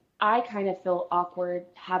I kind of feel awkward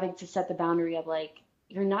having to set the boundary of like,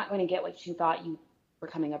 you're not going to get what you thought you were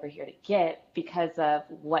coming over here to get because of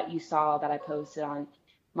what you saw that I posted on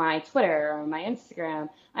my Twitter or my Instagram.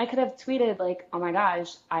 I could have tweeted like, oh my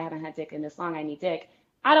gosh, I haven't had dick in this long, I need dick.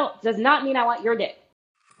 I don't, does not mean I want your dick.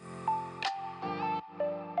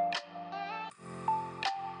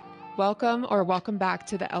 Welcome back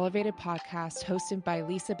to the Elevated Podcast hosted by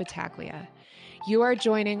Lisa Battaglia. You are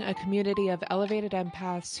joining a community of elevated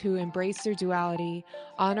empaths who embrace their duality,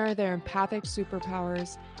 honor their empathic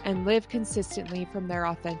superpowers, and live consistently from their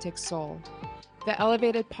authentic soul. The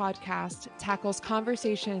Elevated Podcast tackles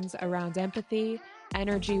conversations around empathy,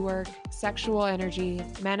 energy work, sexual energy,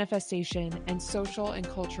 manifestation, and social and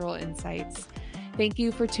cultural insights. Thank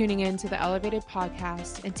you for tuning in to the Elevated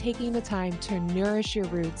Podcast and taking the time to nourish your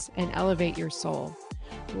roots and elevate your soul.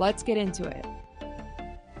 Let's get into it.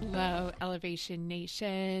 Hello, Elevation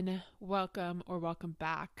Nation. Welcome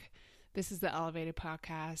back. This is the Elevated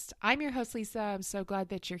Podcast. I'm your host, Lisa. I'm so glad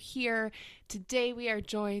that you're here. Today, we are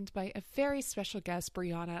joined by a very special guest,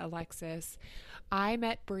 Bryanna Alexis. I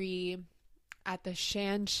met Bri at the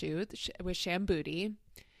Shan shoot with Shan Booty.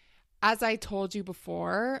 As I told you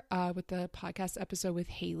before, with the podcast episode with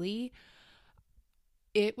Haley,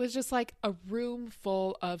 it was just like a room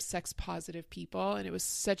full of sex positive people, and it was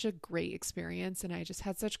such a great experience, and I just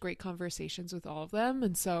had such great conversations with all of them,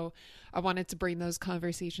 and so I wanted to bring those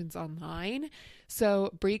conversations online.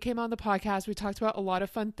 So Bri came on the podcast. We talked about a lot of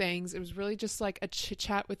fun things. It was really just like a chit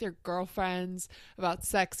chat with your girlfriends about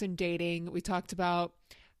sex and dating. We talked about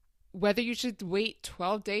whether you should wait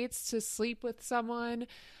 12 dates to sleep with someone.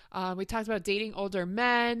 We talked about dating older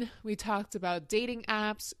men. We talked about dating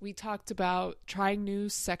apps. We talked about trying new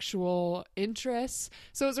sexual interests.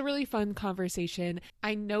 So it was a really fun conversation.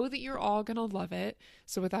 I know that you're all going to love it.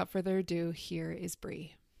 So without further ado, here is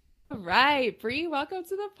Bri. All right, Bri, welcome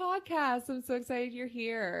to the podcast. I'm so excited you're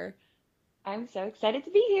here. I'm so excited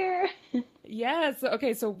to be here. Yes.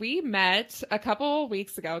 Okay. So we met a couple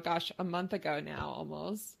weeks ago, a month ago now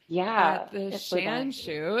almost. Yeah. At the Shan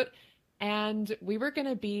shoot. And we were going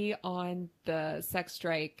to be on the sex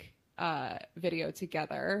strike video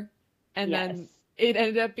together. And then it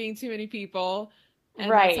ended up being too many people.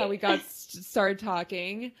 And that's how we got started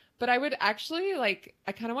talking. But I would actually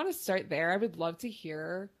I kind of want to start there. I would love to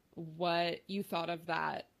hear what you thought of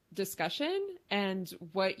that discussion and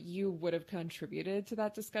what you would have contributed to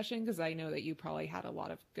that discussion, because I know that you probably had a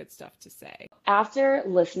lot of good stuff to say. After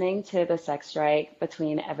listening to the sex strike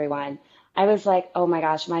between everyone, I was like, oh my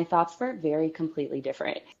gosh, my thoughts were very completely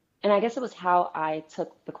different. And I guess it was how I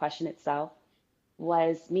took the question itself,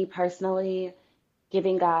 was me personally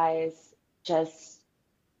giving guys just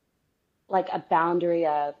like a boundary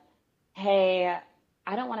of, hey,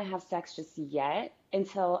 I don't want to have sex just yet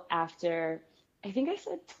until after, I think I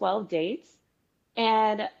said 12 dates.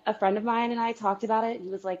 And a friend of mine and I talked about it. He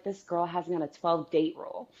was like, this girl has me on a 12 date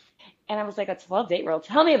rule. And I was like, a 12 date rule?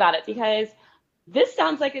 Tell me about it, because this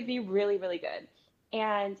sounds like it'd be really, really good.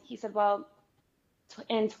 And he said, well,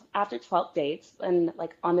 and after 12 dates, and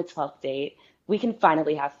like on the 12th date, we can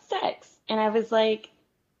finally have sex. And I was like,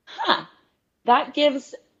 that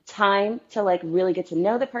gives time to like really get to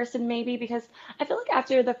know the person maybe, because I feel like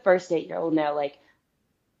after the first date, you'll know like,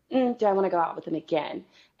 do I want to go out with them again?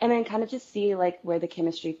 And then kind of just see like where the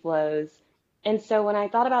chemistry flows. And so when I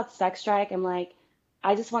thought about sex strike, I'm like,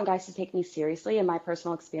 I just want guys to take me seriously. In my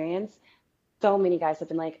personal experience, so many guys have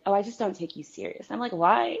been like, oh, I just don't take you serious. I'm like,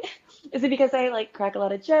 why? Is it because I like crack a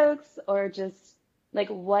lot of jokes, or just like,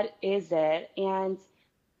 what is it? And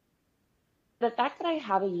the fact that I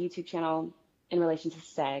have a YouTube channel in relation to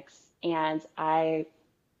sex, and I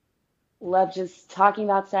love just talking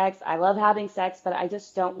about sex. I love having sex, but I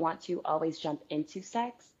just don't want to always jump into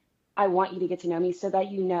sex. I want you to get to know me so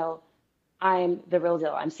that you know I'm the real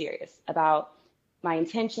deal. I'm serious about my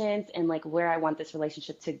intentions and like where I want this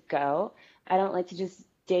relationship to go. I don't like to just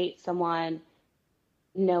date someone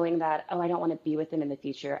knowing that, oh, I don't want to be with them in the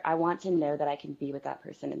future. I want to know that I can be with that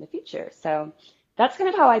person in the future. So that's kind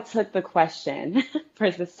of how I took the question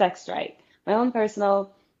for the sex strike. My own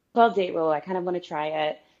personal 12 date rule. I kind of want to try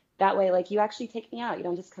it. That way, like, you actually take me out. You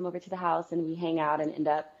don't just come over to the house and we hang out and end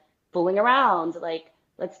up fooling around. Like,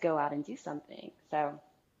 let's go out and do something. So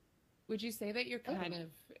would you say that you're kind of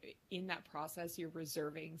in that process, you're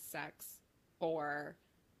reserving sex for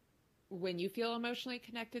when you feel emotionally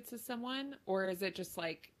connected to someone? Or is it just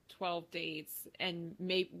like 12 dates and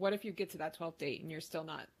what if you get to that 12th date and you're still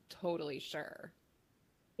not totally sure?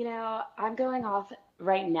 You know, I'm going off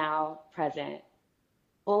right now, present,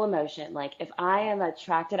 full emotion. Like, if I am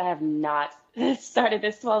attracted, I have not started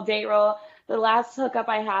this 12 date rule. the last hookup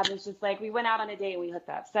I had was just like we went out on a date and we hooked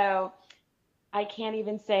up. So I can't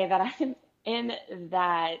even say that I'm in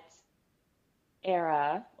that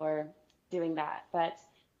era or doing that. But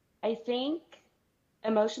I think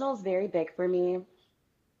emotional is very big for me.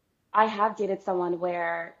 I have dated someone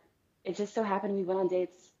where it just so happened we went on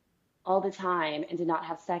dates all the time and did not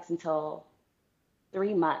have sex until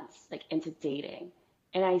 3 months, like into dating.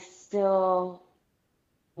 And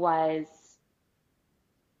was,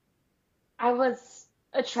 I was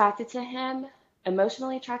attracted to him,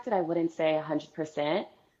 emotionally attracted, I wouldn't say 100%.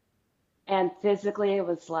 And physically, it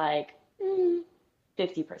was like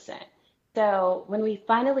 50%. So when we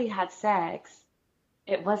finally had sex,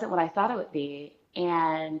 it wasn't what I thought it would be.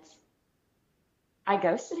 And I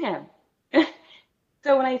ghosted him.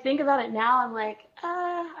 So when I think about it now, I'm like,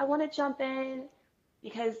 I want to jump in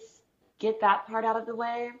because get that part out of the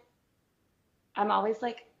way. I'm always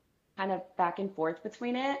like kind of back and forth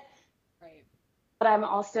between it, Right. but I'm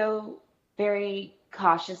also very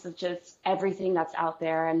cautious of just everything that's out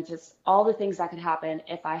there and just all the things that could happen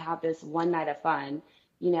if I have this one night of fun,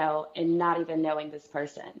 and not even knowing this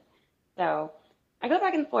person. So I go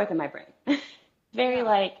back and forth in my brain. Very Yeah.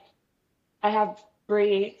 like I have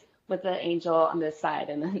Bree with the angel on this side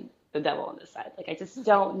and then the devil on this side. Like I just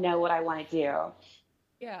don't know what I want to do.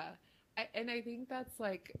 Yeah. And I think that's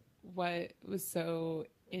like what was so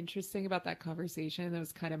interesting about that conversation. That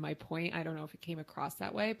was kind of my point. I don't know if it came across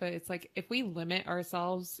that way, but it's like if we limit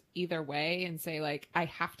ourselves either way and say, like, I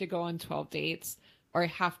have to go on 12 dates or I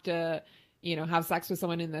have to, have sex with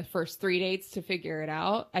someone in the first 3 dates to figure it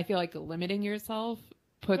out, I feel like limiting yourself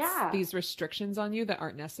puts Yeah, these restrictions on you that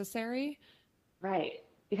aren't necessary. right.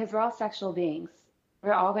 Because we're all sexual beings.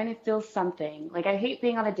 We're all going to feel something. Like I hate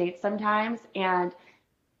being on a date sometimes and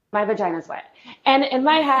my vagina's wet. And in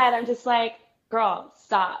my head, I'm just like, girl,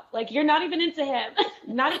 stop. Like you're not even into him.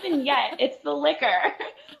 Not even yet. It's the liquor.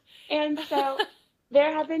 And so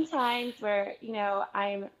there have been times where,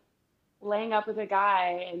 I'm laying up with a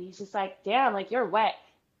guy and he's just like, damn, like you're wet.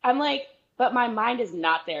 I'm like, but my mind is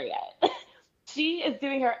not there yet. She is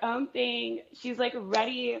doing her own thing. She's like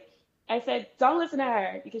ready. I said, don't listen to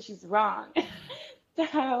her because she's wrong.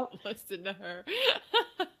 So, Listen to her.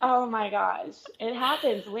 oh my gosh, it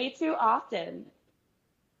happens way too often.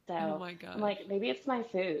 Oh So my I'm gosh. like, maybe it's my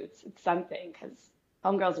foods. It's something because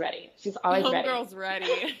homegirl's ready. She's always ready. Homegirl's ready.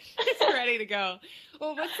 She's ready to go.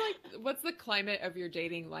 Well, what's the climate of your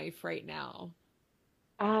dating life right now?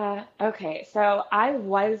 Okay. So I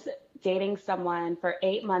was dating someone for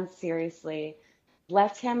 8 months seriously,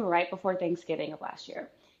 left him right before Thanksgiving of last year.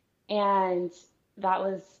 And that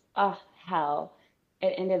was, hell.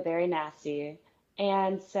 It ended very nasty.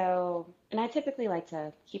 And I typically like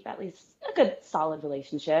to keep at least a good solid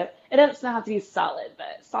relationship. It doesn't have to be solid,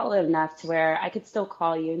 but solid enough to where I could still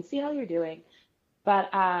call you and see how you're doing. But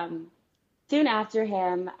soon after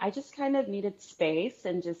him, I just kind of needed space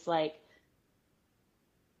and just like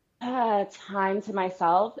time to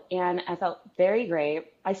myself. And I felt very great.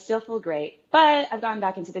 I still feel great, but I've gone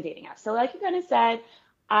back into the dating app. So, like you kind of said,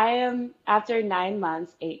 I am after 9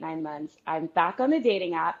 months, 8, 9 months, I'm back on the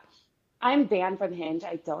dating app. I'm banned from Hinge.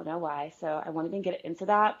 I don't know why. So, I won't even get into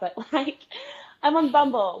that. But, like, I'm on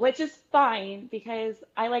Bumble, which is fine because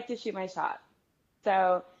I like to shoot my shot.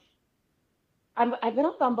 So, I've been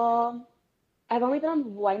on Bumble. I've only been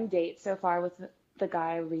on one date so far with the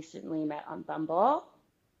guy I recently met on Bumble.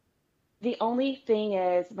 The only thing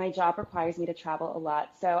is my job requires me to travel a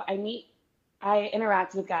lot. So I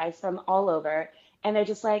interact with guys from all over and they're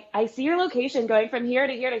just like, I see your location going from here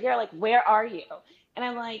to here to here. Like, where are you? And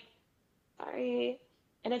I'm like, sorry.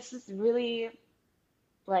 And it's just really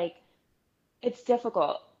like, it's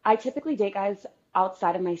difficult. I typically date guys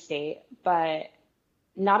outside of my state, but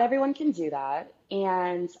not everyone can do that.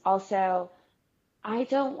 And also, I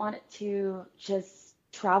don't want to just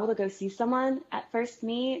travel to go see someone at first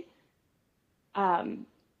meet.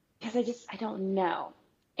 Because I don't know.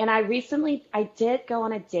 And I did go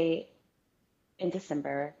on a date in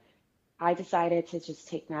December. I decided to just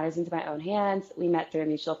take matters into my own hands. We met through a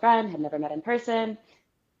mutual friend, had never met in person,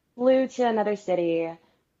 flew to another city,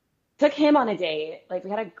 took him on a date. Like we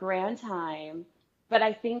had a grand time, but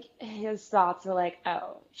I think his thoughts were like,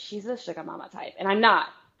 oh, she's a sugar mama type. And I'm not.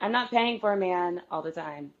 I'm not paying for a man all the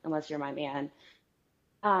time unless you're my man.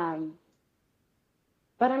 Um,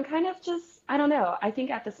 But I'm kind of just, I don't know. I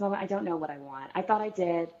think at this moment, I don't know what I want. I thought I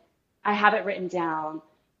did. I have it written down,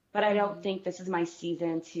 but I don't Hmm. think this is my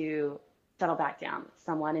season to settle back down with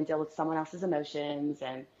someone and deal with someone else's emotions.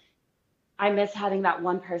 And I miss having that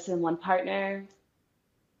one person, one partner,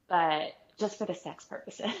 but just for the sex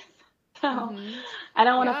purposes. So Hmm. I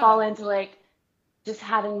don't want to fall Yeah. into like just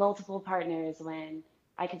having multiple partners when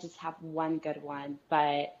I could just have one good one.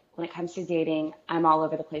 But when it comes to dating, I'm all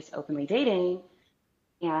over the place openly dating.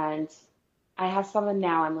 And I have someone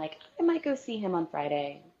now, I'm like, I might go see him on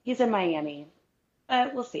Friday. He's in Miami,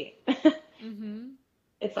 but we'll see. Mm-hmm.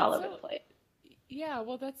 It's all That's over the so, place. yeah,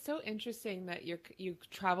 well, that's so interesting that you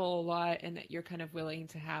travel a lot and that you're kind of willing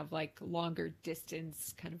to have like longer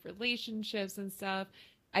distance kind of relationships and stuff.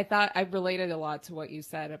 I thought I related a lot to what you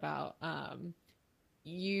said about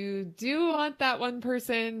you do want that one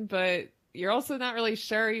person, but you're also not really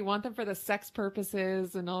sure. You want them for the sex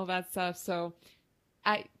purposes and all that stuff. So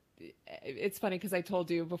I it's funny because I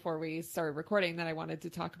told you before we started recording that I wanted to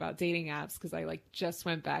talk about dating apps because I like just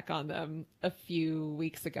went back on them a few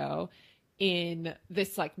weeks ago in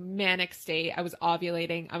this like manic state. I was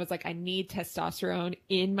ovulating. I was like, I need testosterone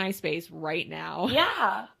in my space right now.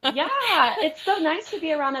 Yeah, yeah. It's so nice to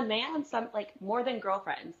be around a man, some like more than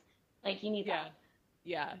girlfriends. Like you need Yeah. that.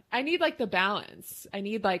 Yeah. I need like the balance. I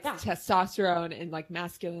need like Yeah. testosterone and like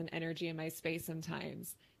masculine energy in my space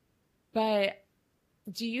sometimes. But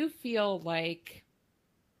do you feel like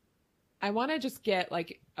I want to just get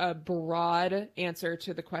like a broad answer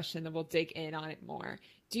to the question that we'll dig in on it more.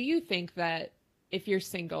 Do you think that if you're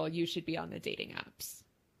single, you should be on the dating apps?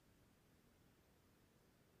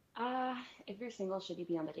 If you're single, should you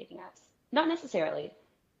be on the dating apps? Not necessarily.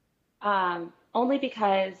 Only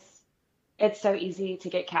because it's so easy to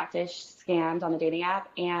get catfish scammed on the dating app,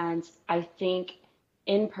 and I think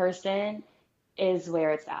in person is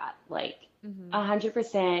where it's at. Like Mm-hmm.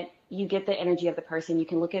 100%, you get the energy of the person. You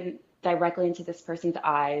can look in directly into this person's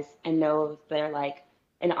eyes and know if they're like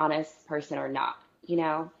an honest person or not, you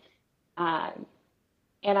know? Um,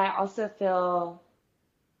 and I also feel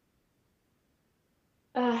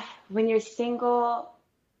when you're single,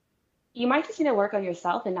 you might just need to work on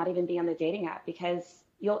yourself and not even be on the dating app because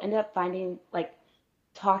you'll end up finding like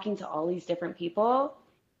talking to all these different people,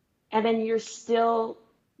 and then you're still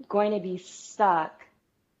going to be stuck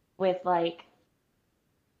with like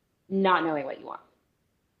not knowing what you want.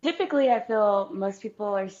 Typically, I feel most people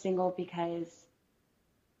are single because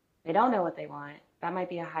they don't know what they want. That might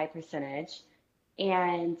be a high percentage.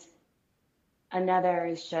 And another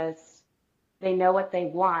is just they know what they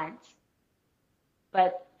want,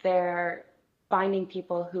 but they're finding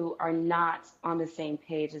people who are not on the same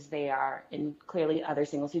page as they are, and clearly other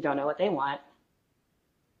singles who don't know what they want,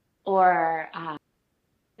 or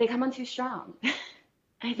they come on too strong.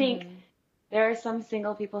 I think Mm-hmm. there are some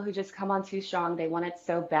single people who just come on too strong. They want it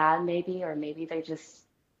so bad, maybe, or maybe they just,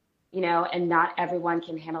 and not everyone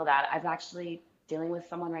can handle that. I've actually dealing with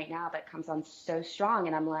someone right now that comes on so strong,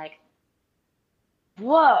 and I'm like,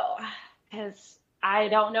 whoa, because I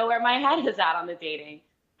don't know where my head is at on the dating.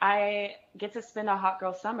 I get to spend a hot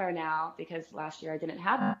girl summer now because last year I didn't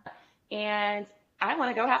have that, and I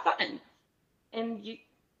want to go have fun. And you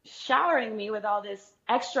showering me with all this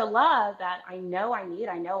extra love that I know I need,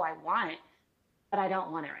 I know I want, but I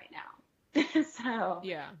don't want it right now. So,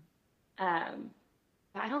 Yeah. um,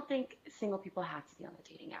 I don't think single people have to be on the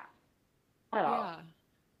dating app. Not at all. Yeah.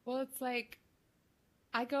 Well, it's like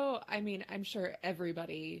I mean, I'm sure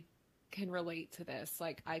everybody can relate to this.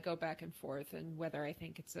 Like, I go back and forth and whether I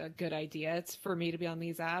think it's a good idea. It's for me to be on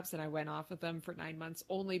these apps, and I went off of them for 9 months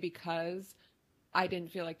only because I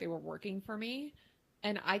didn't feel like they were working for me.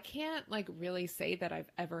 And I can't like really say that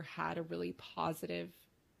I've ever had a really positive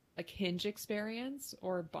like Hinge experience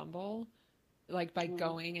or Bumble, like by Mm,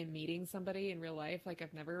 going and meeting somebody in real life. Like,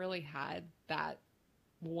 I've never really had that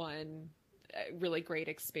one really great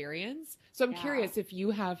experience. So I'm yeah. curious if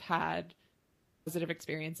you have had positive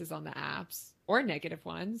experiences on the apps or negative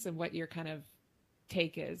ones and what your kind of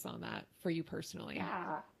take is on that for you personally.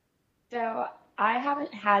 Yeah. So I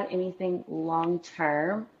haven't had anything long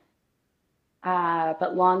term,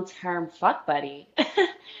 but long term fuck buddy.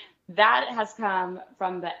 That has come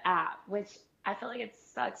from the app, which I feel like it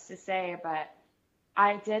sucks to say, but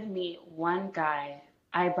I did meet one guy.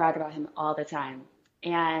 I brag about him all the time.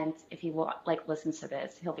 And if he will like listens to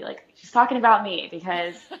this, he'll be like, she's talking about me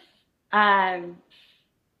because um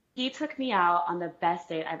he took me out on the best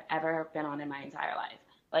date I've ever been on in my entire life.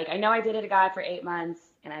 Like I know I dated a guy for 8 months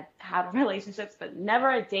and I've had relationships, but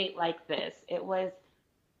never a date like this.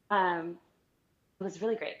 Um it was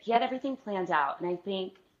really great. He had everything planned out, and I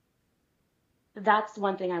think that's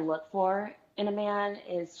one thing I look for in a man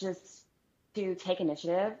is just to take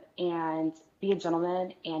initiative and be a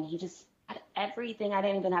gentleman. And he just had everything. I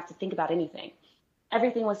didn't even have to think about anything.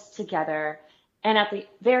 Everything was together. And at the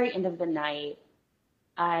very end of the night,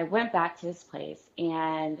 I went back to his place,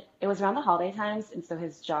 and it was around the holiday times. And so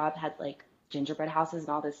his job had like gingerbread houses and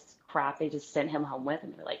all this crap they just sent him home with.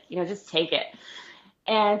 And they're like, just take it.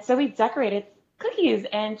 And so we decorated cookies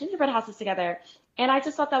and gingerbread houses together. And I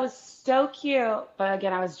just thought that was so cute. But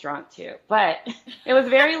again, I was drunk too. But it was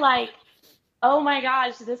very like, oh my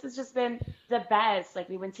gosh, this has just been the best. Like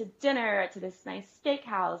we went to dinner to this nice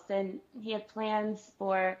steakhouse, and he had plans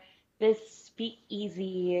for this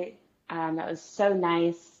speakeasy that was so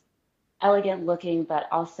nice, elegant looking, but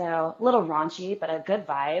also a little raunchy, but a good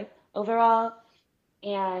vibe overall.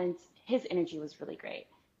 And his energy was really great.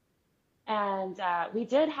 And we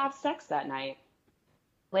did have sex that night,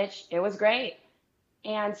 which it was great.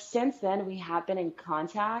 And since then, we have been in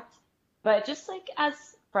contact, but just like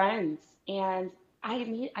as friends. And I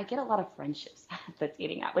get a lot of friendships at the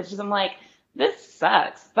dating app, which is I'm like, this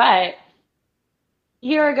sucks, but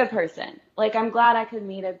you're a good person. Like I'm glad I could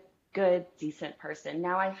meet a good, decent person.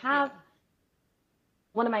 Now I Yeah. have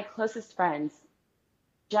one of my closest friends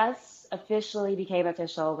just officially became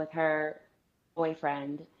official with her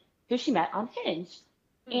boyfriend, who she met on Hinge.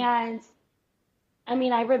 Hmm. And I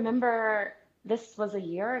mean, I remember this was a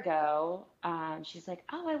year ago. She's like,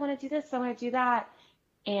 "Oh, I want to do this, I want to do that."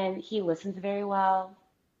 And he listens very well.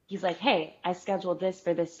 He's like, "Hey, I scheduled this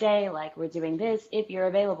for this day. Like, we're doing this if you're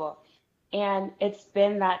available." And it's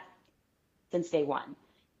been that since day one.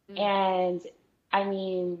 Hmm. And I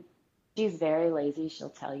mean, she's very lazy. She'll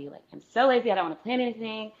tell you, like, "I'm so lazy, I don't want to plan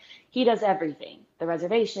anything." He does everything, the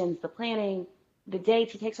reservations, the planning, the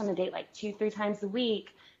dates. He takes on the date like two, three times a week.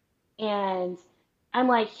 And I'm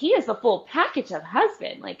like, he is the full package of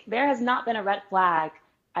husband. Like, there has not been a red flag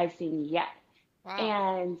I've seen yet. Wow.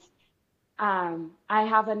 And I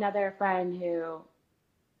have another friend who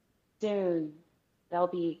soon they'll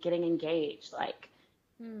be getting engaged, like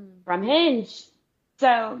Hmm. from Hinge.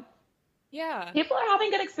 So Yeah. people are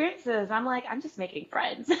having good experiences. I'm like, I'm just making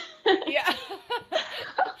friends. Yeah.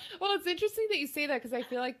 Well, it's interesting that you say that because I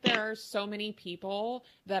feel like there are so many people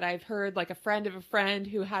that I've heard, like a friend of a friend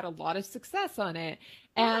who had a lot of success on it.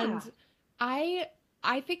 And Yeah, I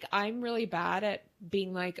I think I'm really bad at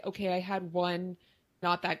being like, okay, I had one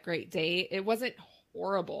not that great date. It wasn't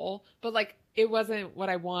horrible, but like it wasn't what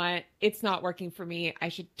I want. It's not working for me. I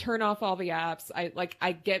should turn off all the apps.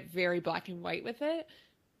 I get very black and white with it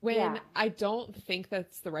yeah, when I don't think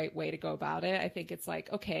that's the right way to go about it. I think it's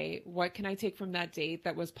like, okay, what can I take from that date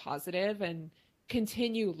that was positive and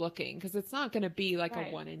continue looking? Because it's not going to be like a right,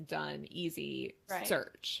 one and done easy right.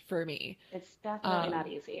 search for me. It's definitely not Um,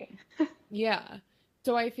 easy. yeah.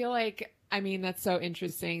 So I feel like, I mean, that's so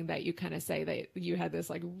interesting that you kind of say that you had this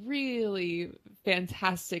like really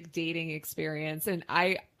fantastic dating experience. And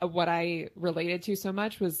what I related to so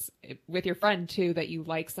much was with your friend too, that you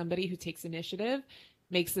like somebody who takes initiative,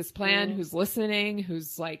 makes this plan, Mm, who's listening, who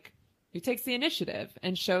takes the initiative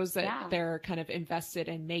and shows that yeah, they're kind of invested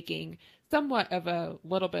in making somewhat of a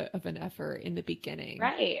little bit of an effort in the beginning.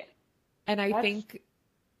 right. And I That's think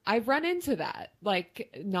I've run into that,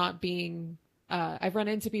 like not being, I've run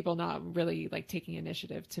into people not really like taking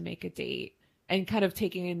initiative to make a date and kind of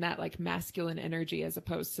taking in that like masculine energy as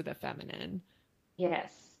opposed to the feminine.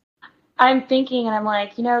 yes. I'm thinking, and I'm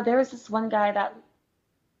like, there was this one guy that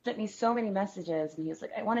sent me so many messages, and he was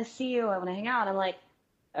like, "I want to see you, I want to hang out." I'm like,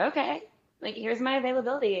 okay, like here's my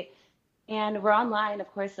availability. And we're online,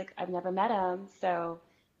 of course, like I've never met him. So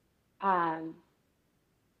um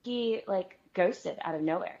he like ghosted out of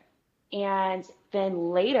nowhere. And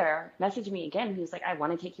then later messaged me again. He was like, "I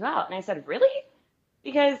want to take you out." And I said, "Really?"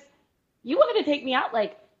 Because you wanted to take me out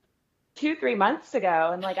like 2, 3 months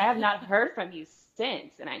ago, and like I have not heard from you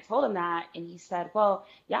since. And I told him that, and he said, "Well,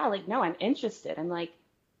 yeah, like no, I'm interested." I'm like,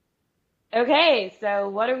 okay, so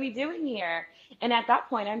what are we doing here? And at that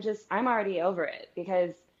point, I'm already over it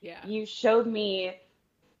because Yeah, you showed me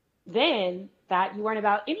then that you weren't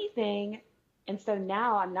about anything. And so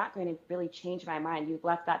now I'm not going to really change my mind. You've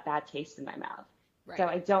left that bad taste in my mouth. So right.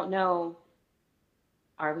 I don't know,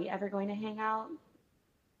 are we ever going to hang out?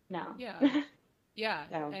 No. Yeah. Yeah.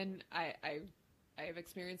 So, And I have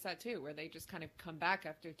experienced that too, where they just kind of come back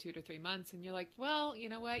after 2 to 3 months and you're like, well, you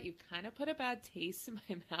know what? You kind of put a bad taste in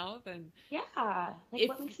my mouth. And yeah, like if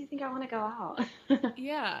what makes you think I want to go out?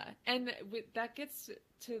 Yeah, and that gets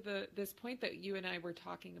to the this point that you and I were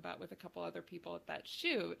talking about with a couple other people at that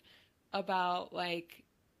shoot about like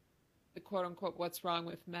the quote unquote what's wrong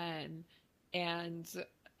with men, and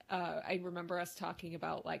I remember us talking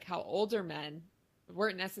about like how older men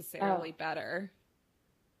weren't Oh, necessarily better.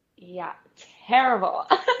 yeah, terrible.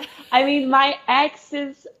 I mean, my ex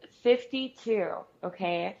is 52,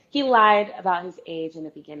 okay? He lied about his age in the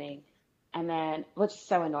beginning, and then, which is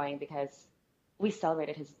so annoying because we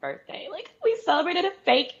celebrated his birthday. Like, we celebrated a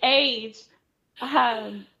fake age.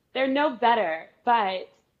 They're no better, but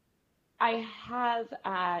I have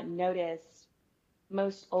noticed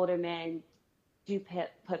most older men do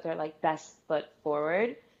put their like best foot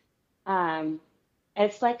forward. Um,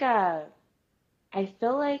 it's like I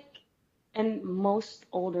feel like, and most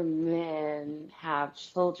older men have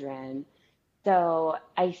children, so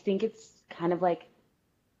I think it's kind of like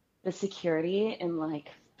the security and like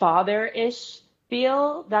father-ish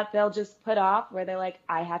feel that they'll just put off, where they're like,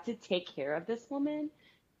 I have to take care of this woman.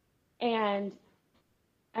 And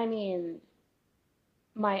I mean,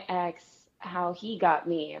 my ex, how he got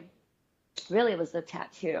me really was the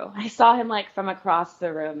tattoo. I saw him like from across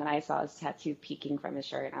the room and I saw his tattoo peeking from his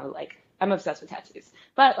shirt and I was like, I'm obsessed with tattoos.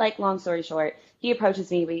 But like long story short, he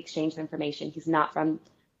approaches me, we exchanged information. He's not from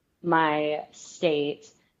my state.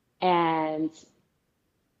 And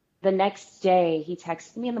the next day he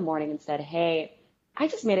texted me in the morning and said, Hey, I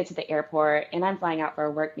just made it to the airport and I'm flying out for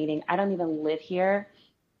a work meeting. I don't even live here,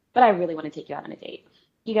 but I really want to take you out on a date.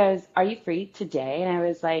 He goes, Are you free today? And I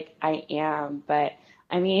was like, I am, but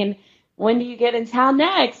I mean, when do you get in town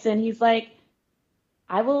next? And he's like,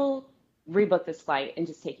 I will rebook this flight and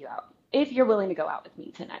just take you out if you're willing to go out with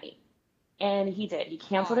me tonight. And he did. He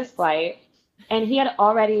canceled his Hot. flight and he had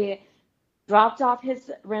already dropped off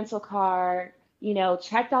his rental car,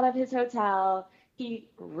 checked out of his hotel. He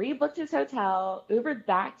rebooked his hotel, Ubered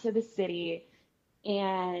back to the city,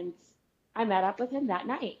 and I met up with him that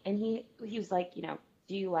night. And he was like,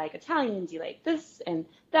 do you like Italian? Do you like this and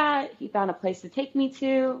that? He found a place to take me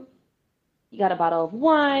to. He got a bottle of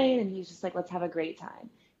wine, and he was just like, let's have a great time.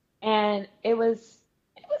 And it was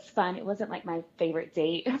fun. It wasn't like my favorite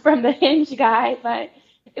date from the Hinge guy, but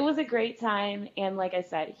it was a great time. And like I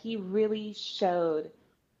said, he really showed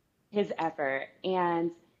his effort.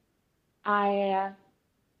 And I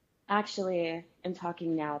actually am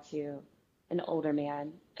talking now to an older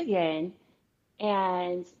man again,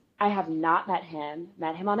 and I have not met him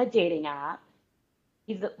on a dating app.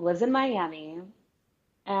 He lives in Miami,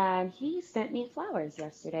 and he sent me flowers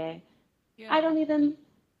yesterday. Yeah. I don't even,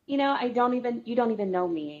 you don't even know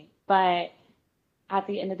me, but at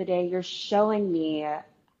the end of the day, you're showing me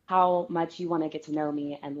how much you want to get to know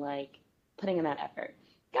me and like putting in that effort.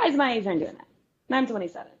 Guys my age aren't doing that. And I'm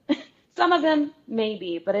 27. Some of Yeah. them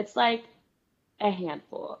maybe, but it's like a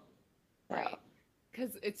handful. So, Right.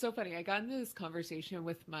 Because it's so funny. I got into this conversation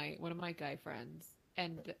with my one of my guy friends,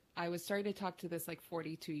 and I was starting to talk to this like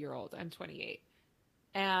 42-year-old. I'm 28.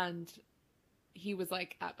 And he was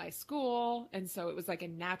like at my school, and so it was like a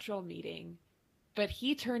natural meeting. But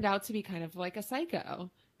he turned out to be kind of like a psycho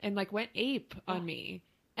and like went ape oh, on me.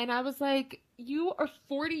 And I was like, you are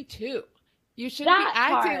 42. You shouldn't be that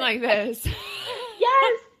acting part. like this.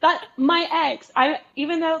 Yes, that my ex. I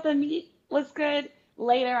even though the meat was good,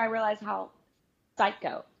 later I realized how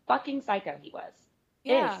fucking psycho he was.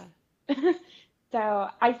 Is. Yeah. So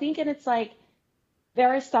I think, and it's like there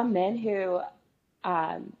are some men who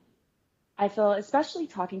um, I feel, especially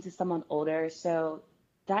talking to someone older, so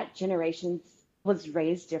that generation was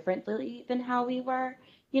raised differently than how we were,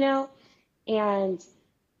 you know? And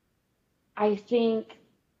I think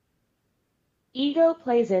ego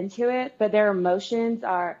plays into it, but their emotions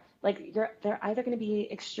are like they're either going to be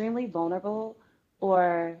extremely vulnerable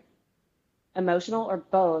or emotional or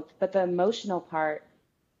both, but the emotional part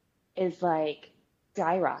is like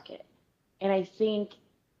skyrocket. And I think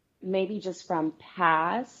maybe just from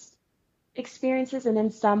past experiences and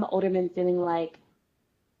then some older men feeling like,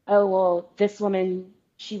 oh, well, this woman,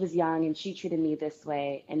 she was young and she treated me this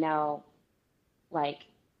way. And now, like,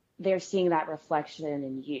 they're seeing that reflection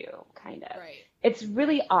in you, kind of. Right. It's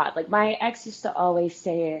really Right. odd. Like, my ex used to always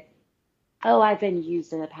say, oh, I've been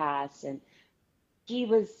used in the past. And he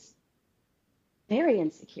was very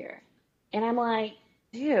insecure. And I'm like,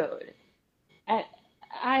 dude, I,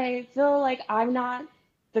 I feel like I'm not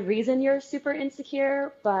the reason you're super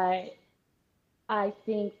insecure, but I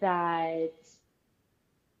think that,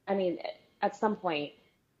 I mean, at some point,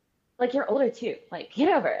 like you're older too. Like, get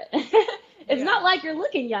over it. It's Yeah. not like you're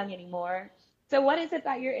looking young anymore. So what is it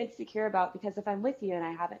that you're insecure about? Because if I'm with you and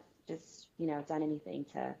I haven't just, done anything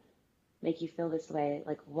to make you feel this way,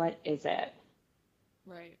 like what is it?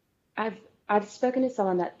 Right. I've I've spoken to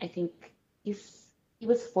someone that I think he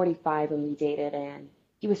was 45 when we dated and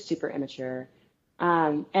he was super immature.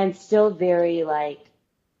 And still very like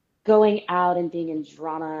going out and being in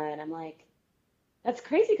drama and I'm like, that's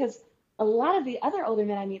crazy because a lot of the other older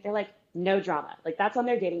men I meet, they're like, no drama. Like that's on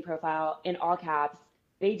their dating profile in all caps.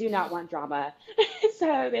 They do not want drama.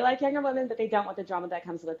 So they like younger women, but they don't want the drama that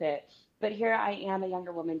comes with it. But here I am, a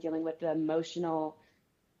younger woman dealing with the emotional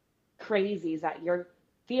crazies that you're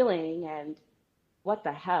feeling and what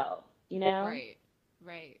the hell, you know? Right.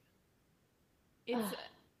 Right. It's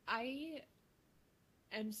I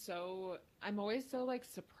I'm always so like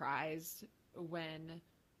surprised when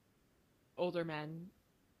older men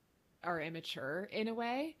are immature in a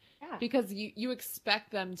way, Yeah. because you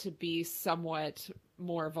expect them to be somewhat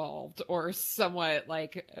more evolved or somewhat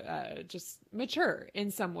like just mature in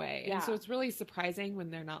some way. And so Yeah. it's really surprising when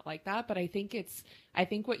they're not like that. But I think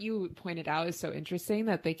what you pointed out is so interesting,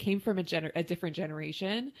 that they came from a different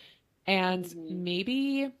generation, and Hmm.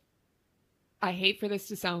 maybe, I hate for this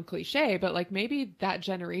to sound cliche, but like maybe that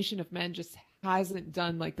generation of men just hasn't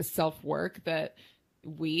done like the self work that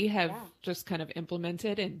we have Yeah. just kind of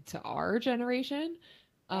implemented into our generation.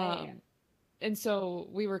 Right. Um, and so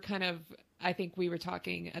we were kind of, I think we were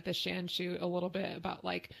talking at the Shan shoot a little bit about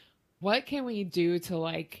like, what can we do to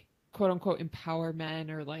like quote unquote empower men,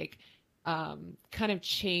 or like kind of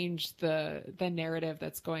change the narrative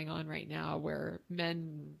that's going on right now where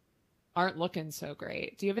men aren't looking so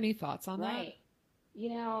great. Do you have any thoughts on that? Right.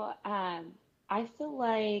 I feel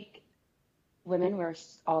like women we're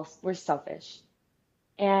selfish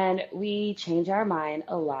and we change our mind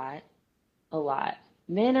a lot, a lot.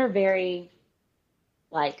 Men are very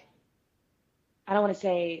like I don't want to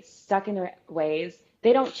say stuck in their ways.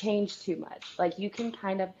 They don't change too much. Like you can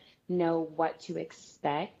kind of know what to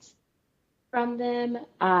expect from them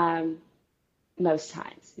most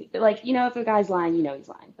times. Like, if a guy's lying, he's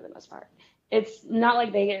lying for the most part. It's not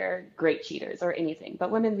like they are great cheaters or anything,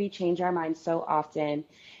 but women, we change our minds so often.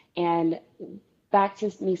 And back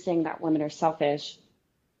to me saying that women are selfish,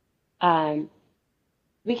 um,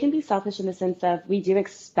 we can be selfish in the sense of we do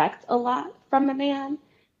expect a lot from a man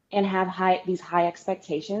and have these high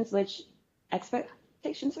expectations, which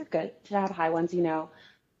expectations are good to have high ones.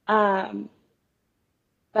 Um,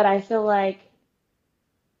 but I feel like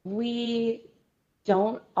we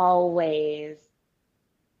don't always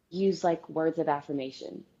use like words of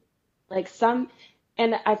affirmation. Like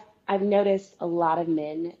and I've noticed a lot of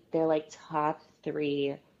men, their like top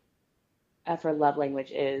three for love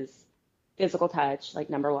language is physical touch, like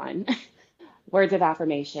number one, words of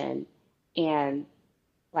affirmation, and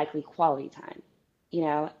likely quality time, you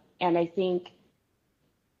know? And I think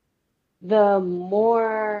the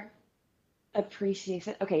more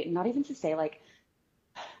appreciation, okay, not even to say like,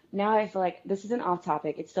 now I feel like this isn't off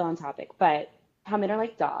topic, it's still on topic, but how men are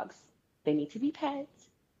like dogs. They need to be pets,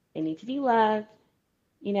 they need to be loved.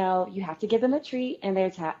 You have to give them a treat and their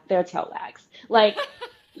tail wags. Like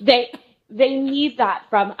they they need that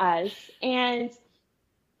from us. And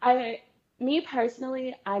I me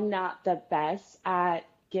personally, I'm not the best at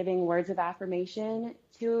giving words of affirmation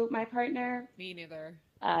to my partner. Me neither.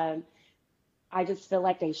 Um, I just feel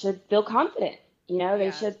like they should feel confident. Yeah.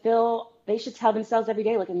 They should tell themselves every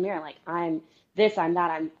day, look in the mirror, like I'm this, I'm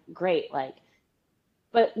that, I'm great. Like,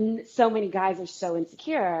 but so many guys are so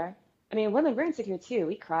insecure. I mean, women, we're insecure too.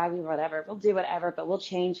 We cry, we whatever, we'll do whatever, but we'll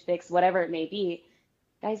change, fix, whatever it may be.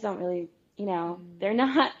 Guys don't really, Mm. they're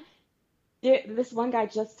not. This one guy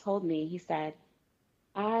just told me, he said,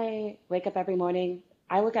 I wake up every morning,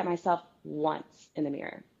 I look at myself once in the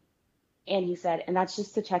mirror. And he said, and that's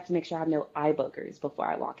just to check to make sure I have no eye boogers before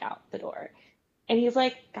I walk out the door. And he's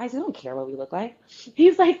like, guys, I don't care what we look like.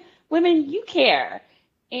 He's like, women, you care.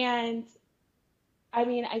 And I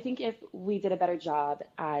mean, I think if we did a better job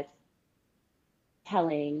at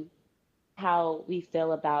telling how we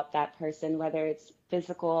feel about that person, whether it's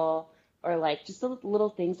physical or like just the little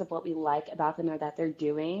things of what we like about them or that they're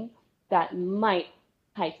doing, that might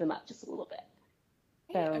hype them up just a little bit.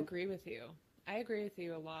 I So, agree with you. I agree with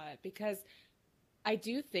you a lot, because I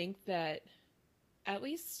do think that, at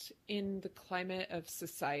least in the climate of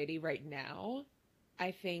society right now,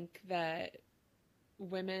 I think that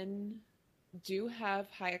women do have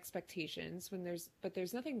high expectations but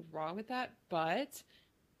there's nothing wrong with that. But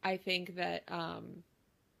I think that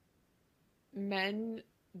men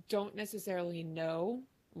don't necessarily know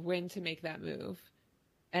when to make that move,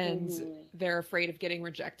 and hmm they're afraid of getting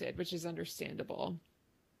rejected, which is understandable.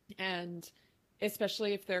 And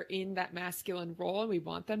especially if they're in that masculine role and we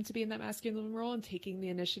want them to be in that masculine role and taking the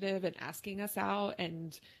initiative and asking us out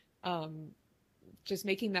and um, just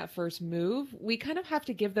making that first move, we kind of have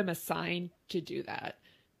to give them a sign to do that.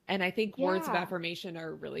 And I think words of yeah, affirmation are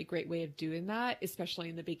a really great way of doing that, especially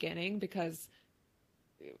in the beginning, because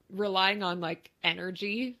relying on like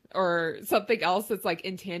energy or something else that's like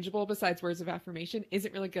intangible besides words of affirmation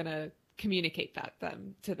isn't really going to communicate to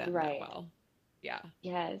them that right. well. Yeah.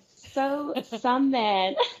 Yes. So some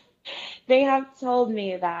men, they have told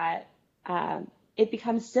me that it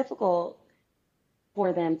becomes difficult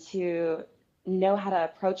for them to know how to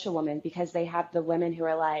approach a woman because they have the women who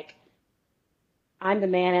are like, I'm the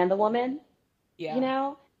man and the woman, you Yeah.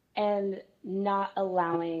 know? And not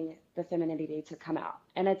allowing the femininity to come out.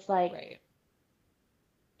 And it's like, Right.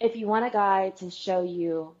 if you want a guy to show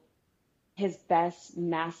you his best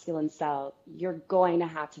masculine self, you're going to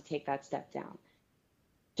have to take that step down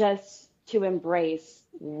just to embrace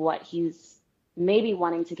what he's maybe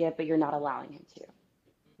wanting to give, but you're not allowing him to.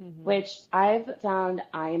 Hmm. Which I've found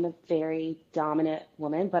I am a very dominant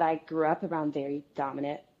woman, but I grew up around very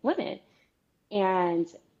dominant women. And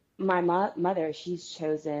my mother, she's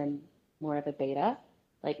chosen more of a beta.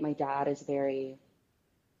 Like my dad is very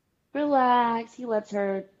relaxed. He lets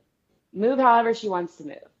her move however she wants to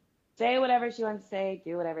move, say whatever she wants to say,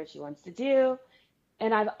 do whatever she wants to do.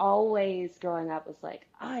 And I've always, growing up, was like,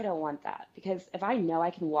 I don't want that because if I know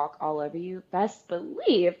I can walk all over you, best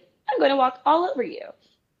believe I'm going to walk all over you.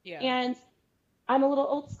 Yeah. And I'm a little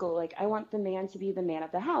old school. Like, I want the man to be the man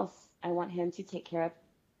of the house. I want him to take care of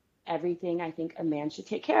everything I think a man should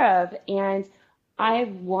take care of. And I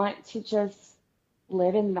want to just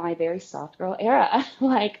live in my very soft girl era,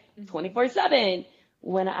 like Hmm. 24/7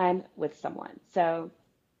 when I'm with someone. So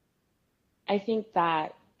I think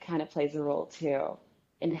that kind of plays a role too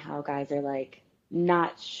in how guys are like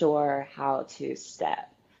not sure how to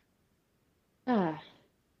step. Ah,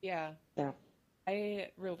 Yeah. so I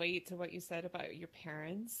relate to what you said about your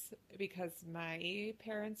parents because my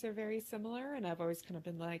parents are very similar, and I've always kind of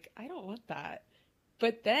been like, I don't want that.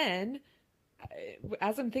 But then,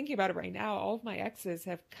 as I'm thinking about it right now, all of my exes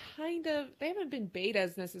have they haven't been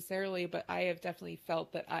betas necessarily, but I have definitely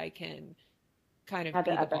felt that I can kind of have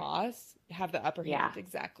be the the upper, boss, have the upper yeah, hand.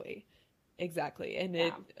 Exactly. Exactly. And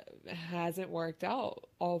yeah, it hasn't worked out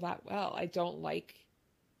all that well. I don't like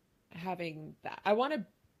having that. I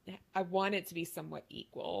want it to be somewhat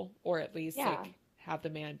equal, or at least yeah. like have the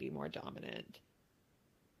man be more dominant.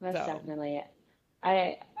 That's So, definitely it.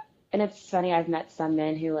 I, and it's funny, I've met some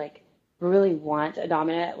men who like really want a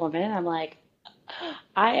dominant woman. I'm like,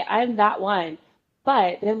 I'm that one.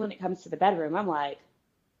 But then when it comes to the bedroom, I'm like,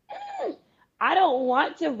 I don't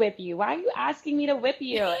want to whip you. Why are you asking me to whip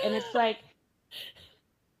you? And it's like,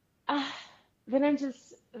 ah, then I'm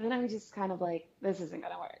just kind of like, this isn't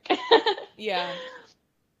gonna work. yeah.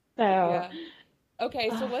 So, Yeah.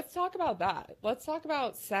 Okay, so ah, let's talk about that. Let's talk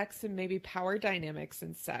about sex and maybe power dynamics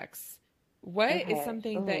in sex. What is okay.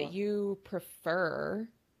 something that Oh, you prefer?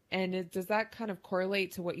 And does that kind of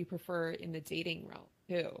correlate to what you prefer in the dating realm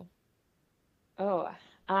too? oh,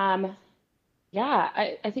 um, yeah.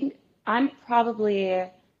 I think I'm probably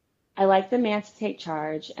I like the man to take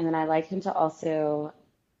charge, and then I like him to also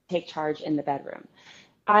take charge in the bedroom.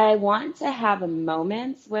 I want to have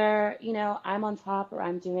moments where, I'm on top or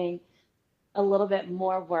I'm doing a little bit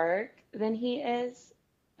more work than he is,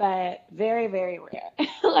 but very, very rare.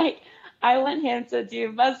 Like, I want him to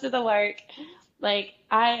do most of the work. Like,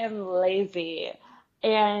 I am lazy.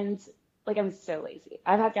 And, like, I'm so lazy.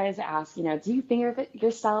 I've had guys ask, do you finger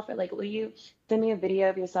yourself? Or, like, will you send me a video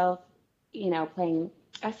of yourself, playing?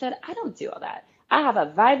 I said, I don't do all that. I have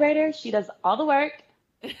a vibrator. She does all the work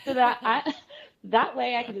so that that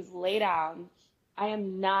way I can just lay down. I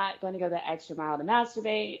am not going to go the extra mile to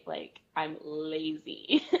masturbate. Like, I'm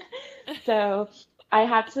lazy. So I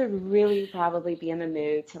have to really probably be in the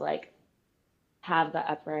mood to like have the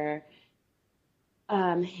upper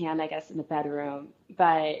hand, I guess, in the bedroom.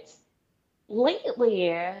 But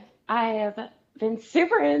lately, I have been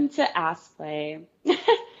super into ass play.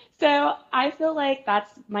 So I feel like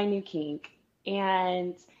that's my new kink.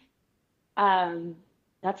 And um,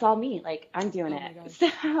 that's all me. Like, I'm doing Oh my it. gosh.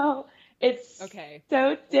 So it's Okay.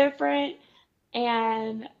 so different.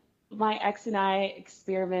 And my ex and I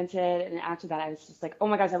experimented. And after that, I was just like, oh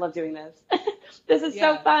my gosh, I love doing this. This is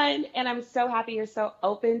so Yeah. fun. And I'm so happy you're so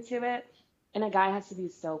open to it. And a guy has to be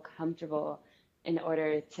so comfortable in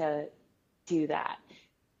order to do that.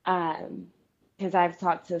 Um, because I've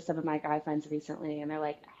talked to some of my guy friends recently, and they're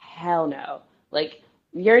like, hell no. Like,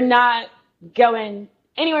 you're not going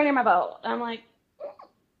anywhere near my boat. And I'm like,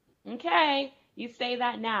 okay, you say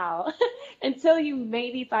that now. Until you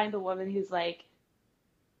maybe find the woman who's like,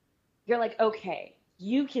 you're like, okay,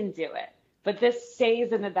 you can do it, but this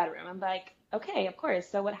stays in the bedroom. I'm like, okay, of course.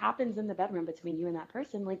 So what happens in the bedroom between you and that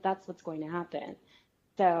person, like that's what's going to happen.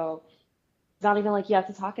 So it's not even like you have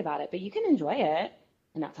to talk about it, but you can enjoy it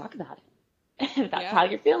and not talk about it if that's how Yeah.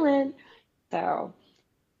 you're feeling. So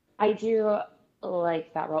I do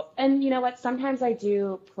like that role. And you know what? Sometimes I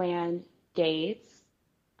do plan dates.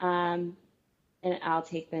 Um, and I'll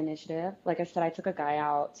take the initiative. Like I said, I took a guy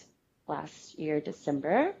out last year,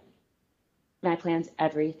 December, and I planned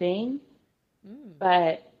everything, Mm.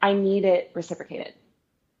 but I need it reciprocated.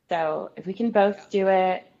 So if we can both Yeah. do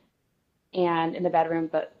it and in the bedroom,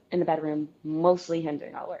 but in the bedroom, mostly him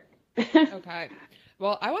doing all the work. Okay.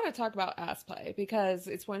 Well, I want to talk about ass play because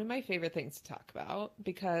it's one of my favorite things to talk about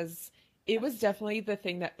because it was definitely the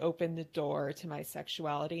thing that opened the door to my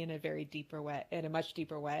sexuality in a very deeper way, in a much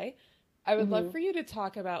deeper way. I would love Hmm. for you to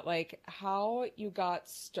talk about like how you got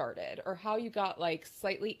started or how you got like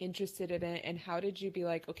slightly interested in it and how did you be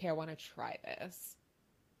like, okay, I want to try this.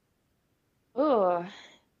 Ooh,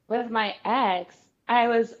 with my ex, I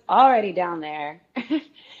was already down there.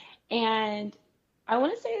 And I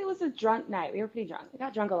want to say it was a drunk night. We were pretty drunk. We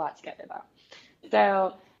got drunk a lot together though.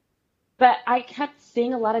 So, but I kept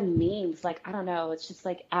seeing a lot of memes. Like, I don't know, it's just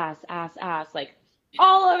like ass, ass, ass, like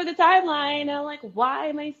all over the timeline. And I'm like, why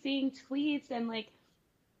am I seeing tweets and like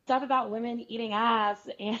stuff about women eating ass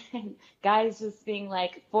and guys just being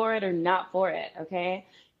like for it or not for it? Okay.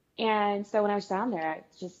 And so when I was down there,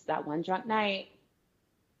 just that one drunk night,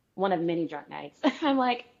 one of many drunk nights, I'm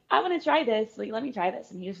like, I want to try this. Like, let me try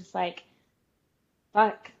this. And he was just like,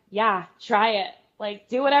 fuck, yeah, try it. Like,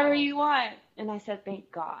 do whatever Wow. you want. And I said,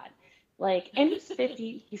 thank God. Like, and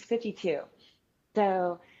he's 52.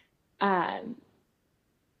 So, um,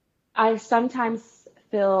 I sometimes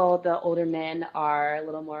feel the older men are a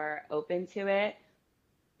little more open to it.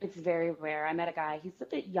 It's very rare. I met a guy, he's a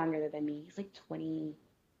bit younger than me. He's like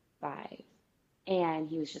 25. And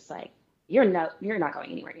he was just like, you're not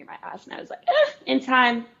going anywhere near my ass. And I was like, in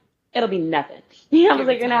time, it'll be nothing. I was Give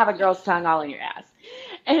like, it you're gonna have time. a girl's tongue all in your ass.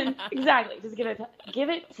 And exactly, just give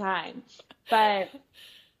it time. But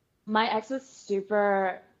my ex was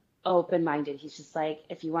super open-minded. He's just like,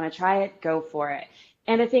 if you want to try it, go for it.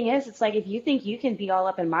 And the thing is, it's like if you think you can be all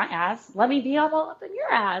up in my ass, let me be all up in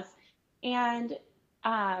your ass. And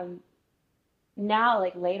um, now,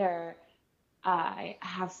 like later, I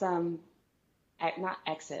have some not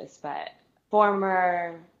exes, but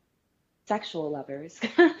former sexual lovers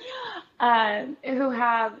who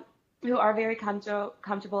have who are very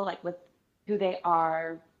comfortable like with who they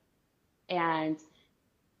are, and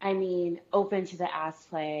I mean open to the ass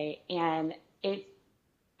play, and it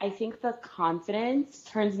I think the confidence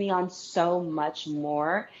turns me on so much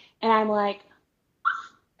more, and I'm like,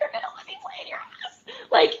 you're gonna let me play in your ass,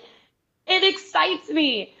 like it excites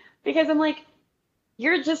me because I'm like,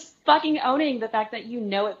 you're just fucking owning the fact that you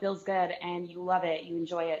know it feels good and you love it, you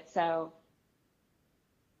enjoy it. So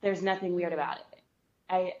there's nothing weird Mm, about it.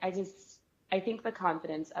 I think the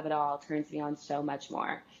confidence of it all turns me on so much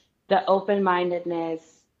more. The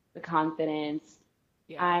open-mindedness, the confidence.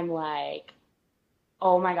 yeah. I'm like,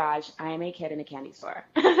 oh my gosh, I am a kid in a candy store.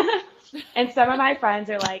 And some of my friends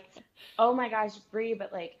are like, oh my gosh, Bree,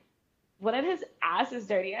 but like, what if his ass is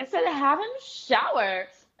dirty? I said, have him shower.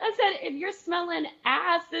 I said, if you're smelling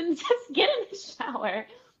ass, then just get in the shower.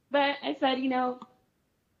 But I said,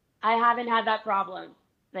 I haven't had that problem,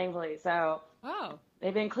 thankfully. So Wow.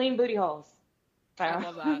 they've been clean booty holes. I So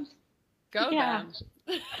love that. Go yeah, them.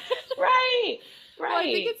 right, Well, I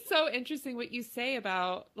think right. it's so interesting what you say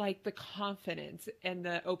about like the confidence and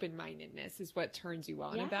the open-mindedness is what turns you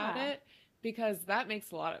on about Yeah, it because that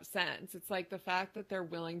makes a lot of sense. It's like the fact that they're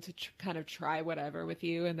willing to kind of try whatever with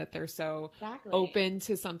you and that they're so exactly. open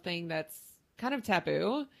to something that's kind of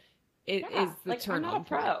taboo. It Yeah, is the like I'm turn not a on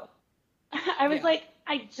point. pro. I was Yeah. like,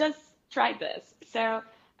 I just tried this. So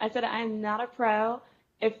I said, I'm not a pro.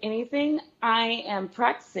 If anything, I am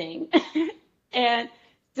practicing and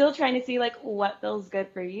still trying to see like what feels good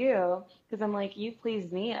for you. Because I'm like, you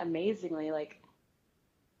pleased me amazingly. Like,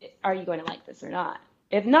 are you going to like this or not?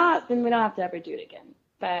 If not, then we don't have to ever do it again.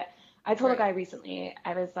 But I told a Right. guy recently,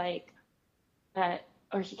 I was like,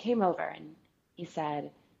 or he came over and he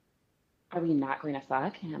said, are we not going to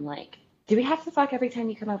fuck? And I'm like, do we have to fuck every time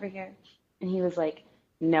you come over here? And he was like,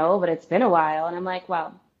 no, but it's been a while. And I'm like,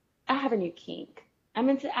 well, I have a new kink. I'm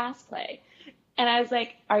into ass play. And I was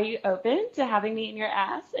like, are you open to having me in your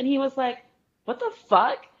ass? And he was like, what the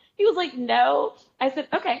fuck? He was like, no. I said,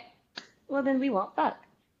 okay, well, then we won't fuck.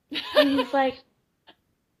 And he's like,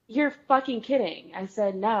 you're fucking kidding. I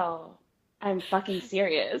said, no, I'm fucking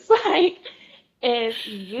serious. Like, if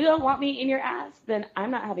you don't want me in your ass, then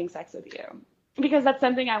I'm not having sex with you. Because that's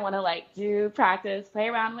something I want to like do, practice, play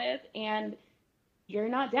around with, and you're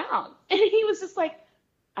not down. And he was just like,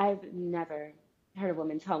 I've never heard a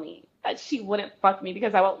woman tell me that she wouldn't fuck me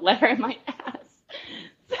because I won't let her in my ass.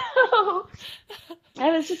 So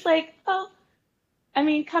I was just like, oh, I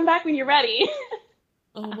mean, come back when you're ready.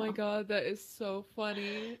 Oh my God, that is so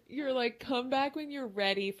funny. You're like, come back when you're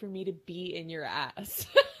ready for me to be in your ass.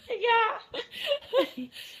 Yeah,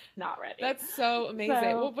 not ready. That's so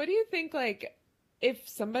amazing. Well, So, what do you think, like, if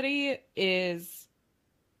somebody is,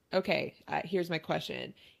 okay, here's my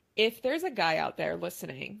question. If there's a guy out there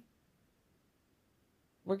listening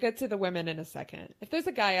We'll get to the women in a second. If there's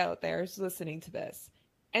a guy out there who's listening to this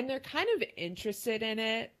and they're kind of interested in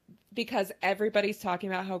it because everybody's talking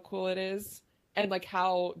about how cool it is and like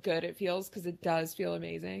how good it feels, because it does feel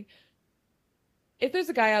amazing. If there's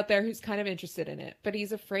a guy out there who's kind of interested in it, but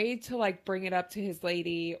he's afraid to like bring it up to his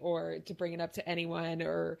lady or to bring it up to anyone,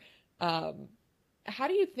 or um, how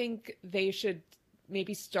do you think they should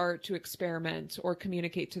maybe start to experiment or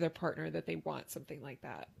communicate to their partner that they want something like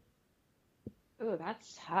that? Oh,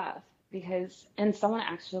 that's tough because, and someone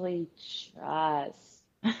actually just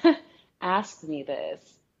asked me this,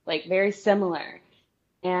 like very similar.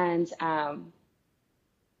 And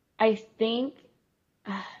I think,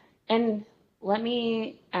 and let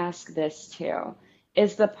me ask this too.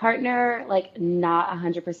 Is the partner like not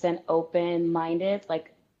 100% open-minded?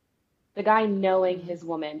 Like the guy knowing Mm. his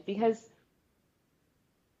woman, because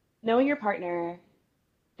knowing your partner,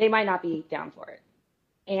 they might not be down for it.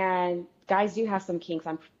 And guys do have some kinks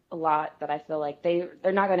on a lot that I feel like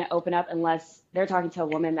they're not going to open up unless they're talking to a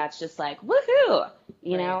woman that's just like woohoo,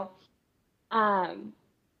 you Right. know. Um,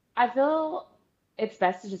 I feel it's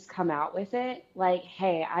best to just come out with it. Like,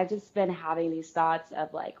 hey, I've just been having these thoughts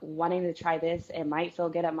of like wanting to try this. It might feel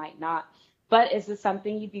good, it might not. But is this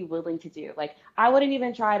something you'd be willing to do? Like, I wouldn't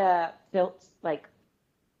even try to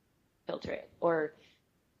filter it or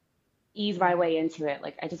ease my Mm. way into it.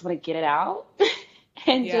 Like, I just want to get it out.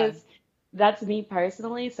 And Yeah. just that's me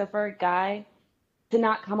personally. So for a guy to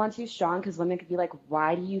not come on too strong, because women could be like,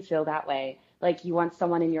 why do you feel that way? Like you want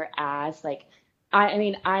someone in your ass. Like I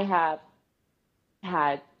mean, I have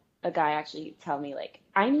had a guy actually tell me like,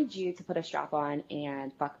 I need you to put a strap on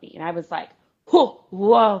and fuck me. And I was like, whoa,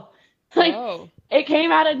 whoa. Like Whoa. it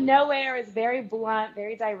came out of nowhere. It was very blunt,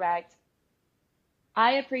 very direct.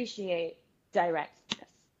 I appreciate directness.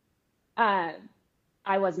 Um,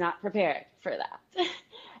 I was not prepared for that.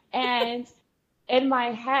 And in my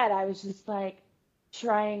head, I was just like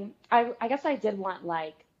trying, I guess I did want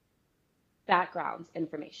like background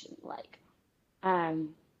information, like um,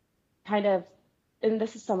 kind of, and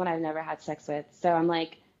this is someone I've never had sex with. So I'm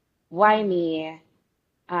like, why Mm. me?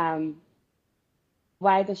 Um,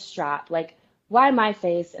 why the strap? Like, why my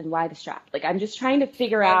face and why the strap? Like, I'm just trying to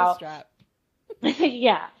figure Why the out, strap?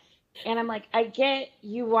 yeah. And I'm like, I get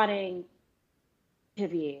you wanting to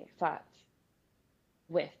be fucked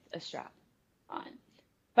with a strap on.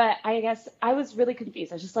 But I guess I was really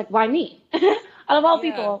confused. I was just like, why me? Out of all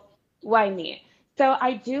Yeah. people, why me? So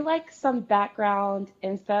I do like some background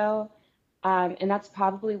info, and that's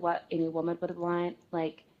probably what any woman would want.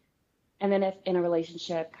 Like, and then if in a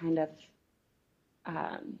relationship, kind of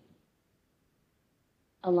um,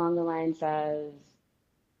 along the lines of,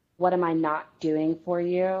 what am I not doing for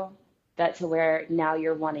you? That to where now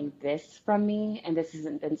you're wanting this from me, and this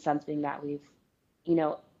hasn't been something that we've,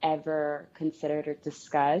 ever considered or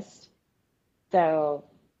discussed. So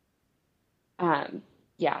Um,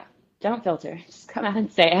 yeah, don't filter. Just come out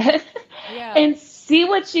and say it Yeah. and see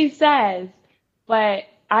what she says. But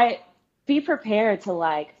I be prepared to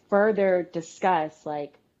like further discuss,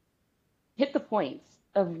 like hit the points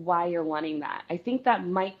of why you're wanting that. I think that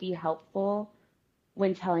might be helpful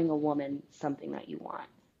when telling a woman something that you want.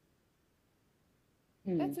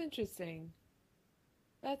 Hmm. That's interesting.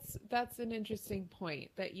 That's an interesting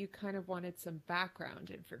point that you kind of wanted some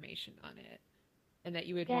background information on it and that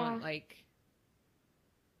you would want Yeah. like,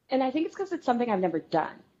 And I think it's because it's something I've never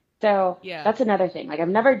done. So yeah. that's another thing. Like I've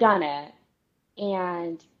never done it.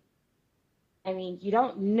 And I mean, you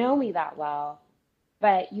don't know me that well,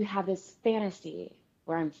 but you have this fantasy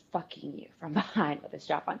where I'm fucking you from behind with a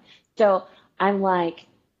strap on. So I'm like,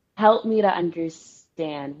 help me to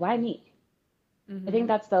understand why me? I think Mhm.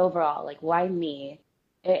 that's the overall, like, why me?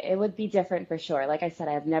 It would be different for sure. Like I said,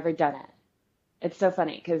 I've never done it. It's so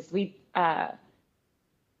funny because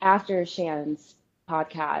after Shan's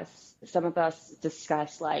podcast, some of us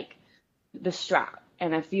discussed like the strap,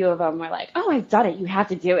 and a few of them were like, oh, I've done it. You have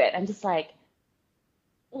to do it. I'm just like,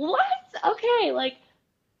 what? Okay. Like,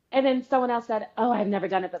 and then someone else said, "Oh, I've never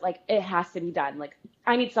done it, but like it has to be done. Like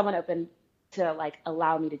I need someone open to like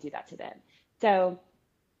allow me to do that to them." So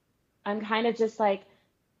I'm kind of just like,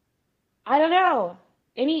 I don't know.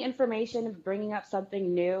 Any information bringing up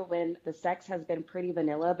something new when the sex has been pretty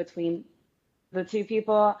vanilla between the two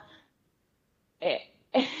people, it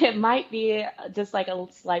it might be just like a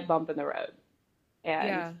slight bump in the road.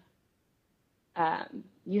 And Yeah.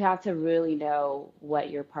 you have to really know what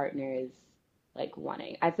your partner is like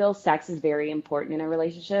wanting. I feel sex is very important in a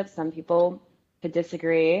relationship. Some people could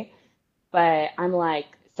disagree, but I'm like,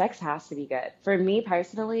 sex has to be good. For me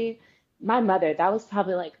personally, my mother, that was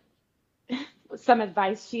probably like some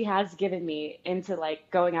advice she has given me into like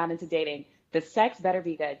going out into dating. the sex better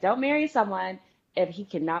be good. Don't marry someone if he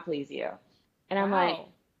cannot please you. And I'm like, Wow.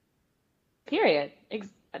 period.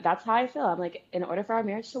 That's how I feel. I'm like, in order for our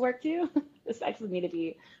marriage to work too, the sex would need to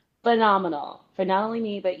be phenomenal for not only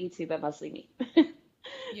me, but you too, but mostly me.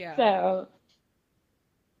 Yeah. So,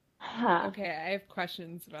 huh, Okay, I have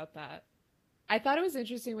questions about that. I thought it was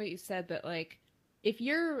interesting what you said that like if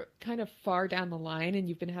you're kind of far down the line and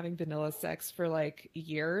you've been having vanilla sex for like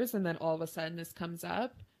years and then all of a sudden this comes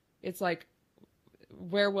up, it's like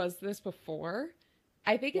where was this before?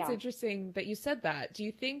 I think it's yeah. interesting that you said that. Do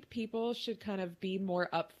you think people should kind of be more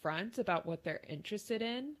upfront about what they're interested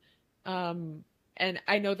in? And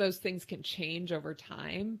I know those things can change over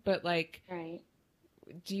time, but like Right.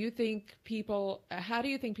 do you think people how do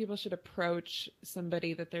you think people should approach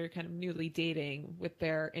somebody that they're kind of newly dating with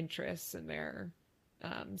their interests and their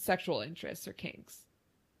sexual interests or kinks?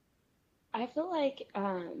 I feel like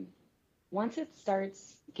once it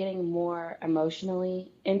starts getting more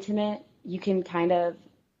emotionally intimate, you can kind of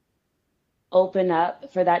open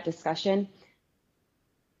up for that discussion.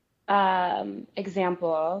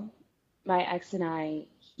 Example, my ex and I,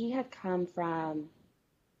 he had come from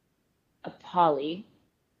a poly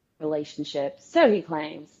relationship, so he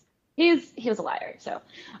claims. He was a liar, so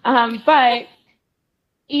but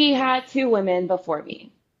he had two women before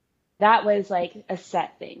me. That was like a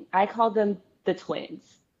set thing. I called them the twins.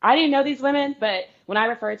 I didn't know these women, but when I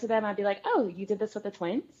referred to them, I'd be like, "Oh, you did this with the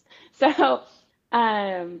twins." So,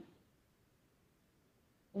 um,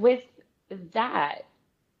 with that,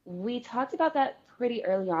 we talked about that pretty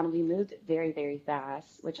early on. We moved very, very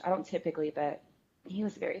fast, which I don't typically, but he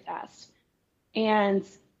was very fast. And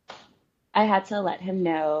I had to let him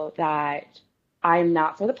know that I'm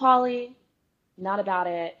not for the poly, not about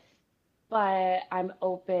it, but I'm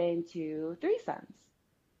open to threesomes.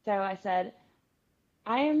 So I said,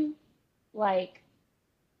 I'm like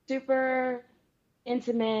super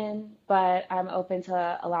intimate, but I'm open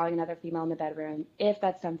to allowing another female in the bedroom if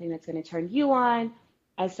that's something that's going to turn you on.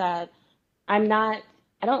 I said, I'm not,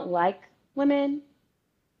 I don't like women,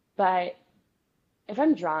 but if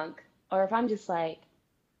I'm drunk or if I'm just like,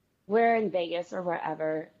 we're in Vegas or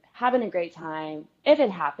wherever, having a great time, if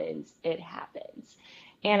it happens, it happens.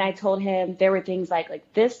 And I Mhm. told him there were things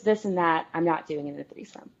like this, and that I'm not doing in the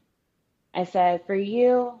threesome. I said, for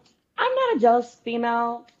you, I'm not a jealous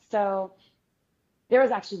female, so there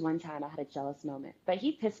was actually one time I had a jealous moment, but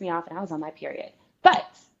he pissed me off and I was on my period. But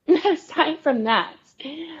aside from that,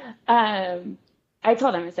 um, I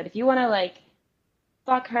told him, I said, if you want to like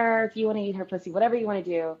fuck her, if you want to eat her pussy, whatever you want to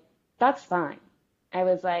do, that's fine. I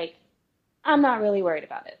was like, I'm not really worried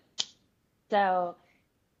about it. So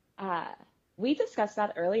uh, we discussed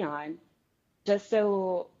that early on, just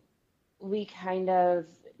so we kind of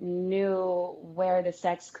knew where the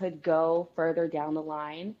sex could go further down the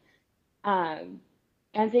line. Um,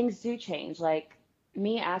 and things do change. Like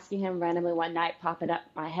me asking him randomly one night, popping up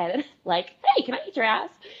my head, like, "Hey, can I eat your ass?"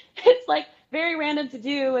 It's like very random to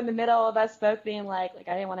do in the middle of us both being like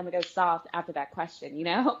I didn't want him to go soft after that question, you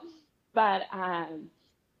know. But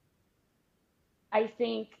I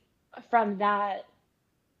think from that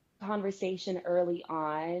conversation early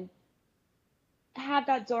on, had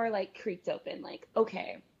that door like creaked open, like,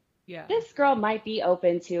 okay, Yeah. this girl might be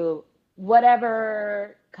open to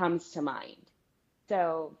whatever comes to mind.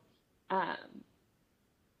 So um,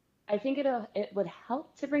 I think it would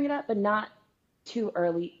help to bring it up, but not too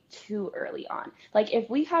early on. Like if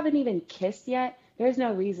we haven't even kissed yet, there's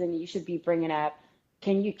no reason you should be bringing up,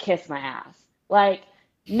 can you kiss my ass? Like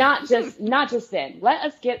not just then. Let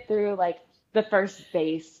us get through like the first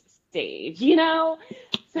base stage, you know?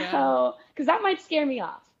 Yeah. So, because that might scare me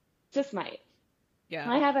off, just might. Yeah.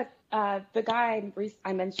 I have a the guy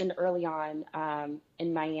I mentioned early on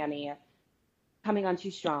in Miami coming on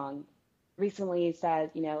too strong recently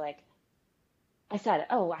said, you know, like I said,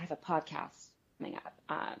 oh, I have a podcast coming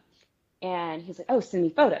up. And he's like, oh, send me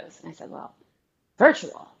photos. And I said, well,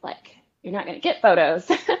 virtual, like you're not going to get photos.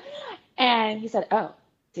 And he said, oh,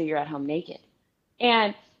 so you're at home naked.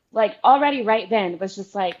 And like already right then was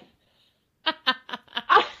just like,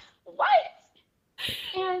 ah, what?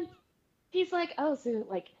 And he's like, oh, so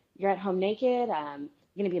like you're at home naked. You're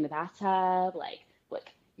going to be in the bathtub. Like,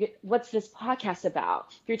 what's this podcast about?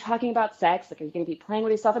 If you're talking about sex, like, are you going to be playing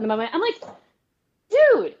with yourself in the moment? I'm like,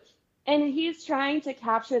 dude. And he's trying to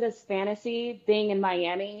capture this fantasy being in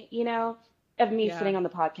Miami, you know, of me Yeah. sitting on the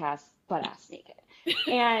podcast butt ass naked.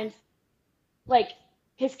 And like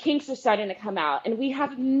his kinks are starting to come out and we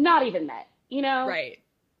have not even met, you know? Right.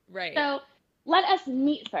 Right. So let us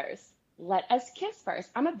meet first. Let us kiss first.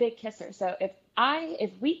 I'm a big kisser. So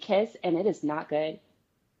if we kiss and it is not good,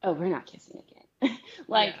 oh, we're not kissing again.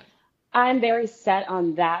 Like Yeah. I'm very set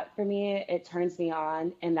on that for me. It turns me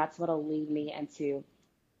on, and that's what'll lead me into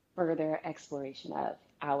further exploration of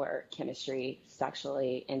our chemistry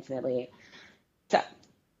sexually, intimately. So,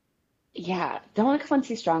 yeah, don't want to come on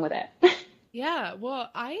too strong with it. Yeah, well,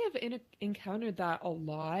 I have encountered that a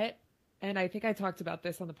lot. And I think I talked about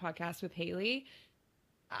this on the podcast with Haley.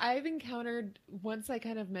 I've encountered, once I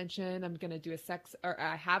kind of mention I'm going to do a sex, or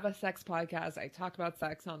I have a sex podcast, I talk about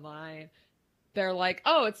sex online. They're like,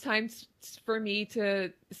 oh, it's time for me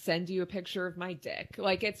to send you a picture of my dick.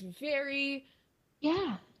 Like, it's very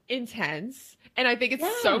Yeah, intense. And I think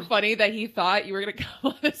it's so yeah. funny that he thought you were going to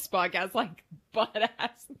come on this podcast like butt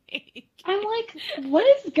ass naked. I'm like, what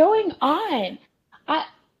is going on? I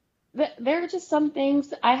there are just some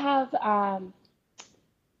things. I have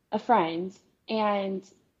a friend, and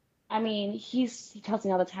I mean, he tells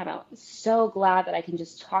me all the time, I'm so glad that I can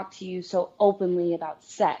just talk to you so openly about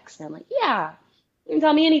sex. And I'm like, yeah, you can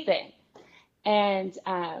tell me anything. And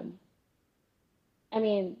I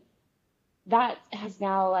mean, that has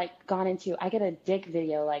now like gone into, I get a dick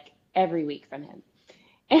video like every week from him.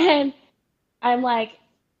 Wow. And I'm like,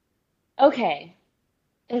 okay,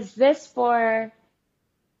 is this for,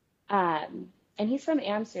 and he's from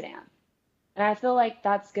Amsterdam. And I feel like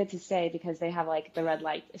that's good to say because they have like the red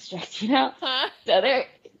light district, you know? Huh? So they're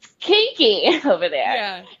it's kinky over there.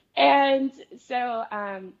 Yeah. And so,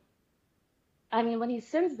 I mean, when he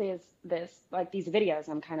sends like these videos,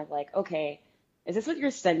 I'm kind of like, okay, is this what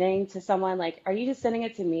you're sending to someone? Like, are you just sending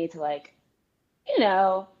it to me to like, you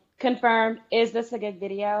know, confirm, is this a good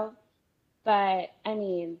video? But I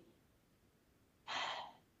mean,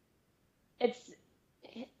 it's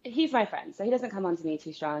he's my friend, so he doesn't come on to me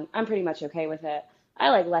too strong. I'm pretty much okay with it. I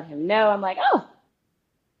like let him know. I'm like, oh,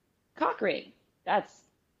 cock ring. That's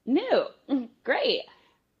new. Great.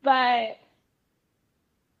 But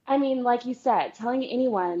I mean, like you said, telling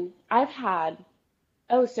anyone I've had,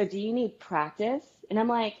 oh, so do you need practice? And I'm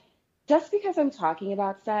like, just because I'm talking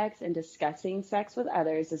about sex and discussing sex with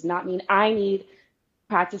others does not mean I need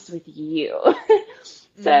practice with you.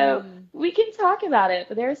 So Mm. we can talk about it,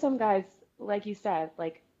 but there are some guys, like you said,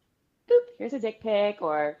 like, boop, here's a dick pic,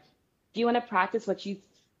 or do you want to practice what you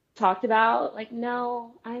talked about? Like,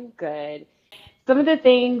 no, I'm good. Some of the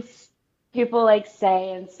things people like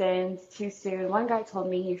say and send too soon. One guy told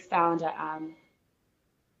me he found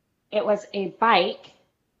it was a bike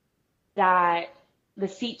that the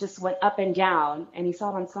seat just went up and down, and he saw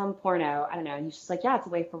it on some porno. I don't know. And he's just like, yeah, it's a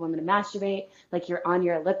way for women to masturbate. Like you're on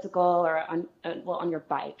your elliptical or on, well, on your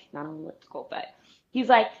bike, not on elliptical, but he's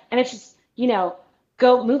like, and it's just,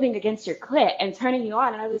 go moving against your clit and turning you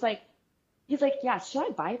on. And I was like, he's like, yeah, should I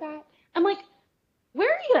buy that? I'm like, where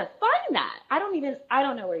are you gonna find that? I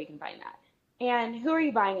don't know where you can find that. And who are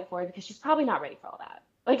you buying it for? Because she's probably not ready for all that.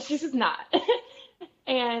 Like she's just not.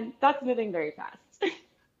 And that's moving very fast.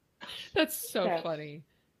 That's so So funny.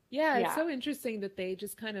 Yeah, it's yeah. so interesting that they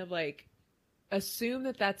just kind of like assume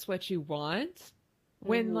that that's what you want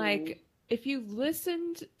when Hmm. like if you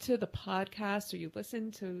listened to the podcast or you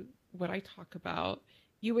listened to what I talk about,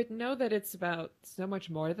 you would know that it's about so much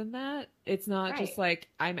more than that. It's not just Right. like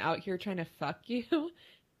I'm out here trying to fuck you.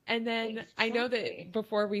 And then I know that Exactly.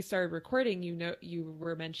 before we started recording, you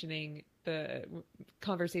were mentioning the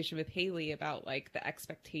conversation with Haley about like the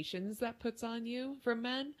expectations that puts on you from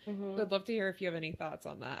men. So Hmm. I'd love to hear if you have any thoughts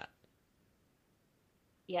on that.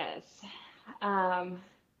 Yes. Um,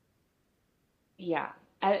 yeah.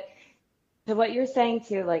 I, so what you're saying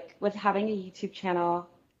too, like with having a YouTube channel,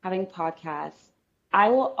 having podcasts, I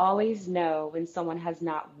will always know when someone has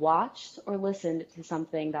not watched or listened to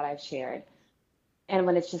something that I've shared. And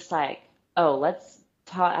when it's just like, oh, let's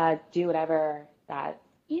do whatever that,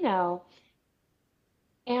 you know.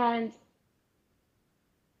 And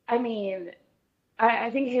I mean, I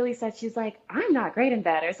think Haley said she's like, I'm not great in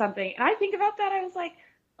bed or something. And I think about that, I was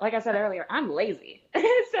like I said earlier, I'm lazy.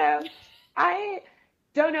 So I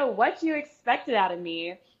don't know what you expected out of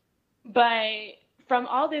me, but from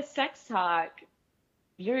all this sex talk,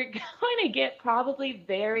 you're going to get probably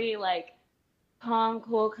very like calm,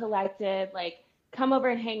 cool, collected, like come over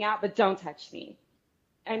and hang out, but don't touch me.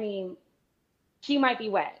 I mean, she might be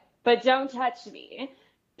wet, but don't touch me.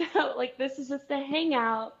 So like this is just a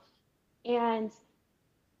hangout, and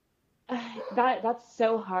that's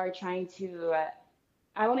so hard trying to.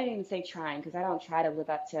 I won't even say trying because I don't try to live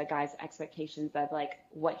up to a guy's expectations of like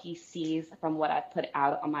what he sees from what I've put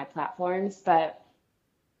out on my platforms, but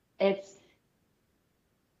it's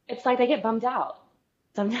it's like they get bummed out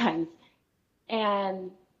sometimes,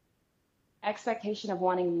 and expectation of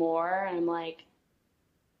wanting more, and I'm like,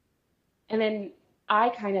 and then I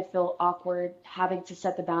kind of feel awkward having to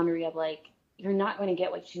set the boundary of like, you're not going to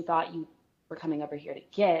get what you thought you were coming over here to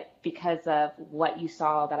get because of what you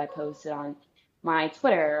saw that I posted on my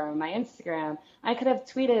Twitter or my Instagram. I could have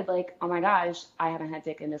tweeted like, "Oh my gosh, I haven't had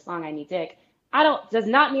dick in this long. I need dick." I don't does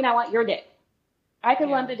not mean I want your dick. I could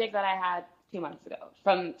want Yeah. the dick that I had 2 months ago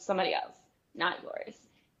from somebody else, not yours.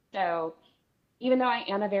 So even though I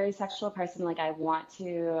am a very sexual person, like I want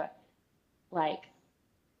to like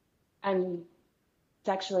I'm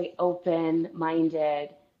sexually open-minded.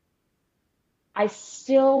 I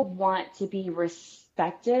still want to be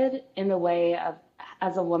respected in the way of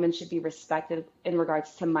as a woman should be respected in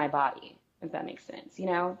regards to my body, if that makes sense, you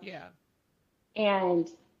know? Yeah. And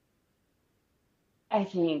I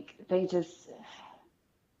think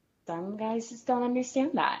some guys just don't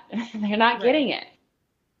understand that. They're not getting Right. it.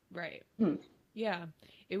 Right. Hmm. Yeah.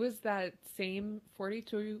 It was that same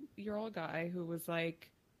 42-year-old guy who was like,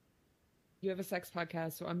 you have a sex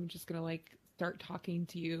podcast, so I'm just gonna like start talking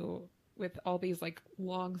to you with all these like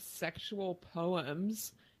long sexual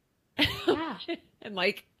poems Yeah, and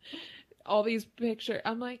like all these pictures.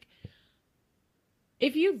 I'm like,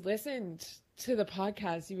 if you listened to the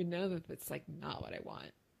podcast, you would know that it's like not what I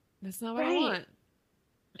want. That's not what I right. want.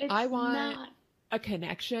 I It's want not. a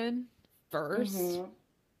connection first, Hmm.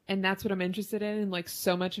 and that's what I'm interested in. And like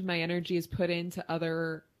so much of my energy is put into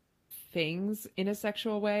other things in a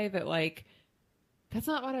sexual way that like that's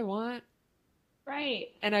not what I want. Right.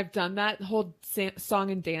 And I've done that whole song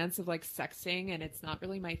and dance of like sexting, and it's not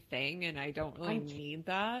really my thing, and I don't really I'm need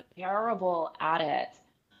that. terrible at it.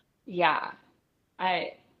 Yeah.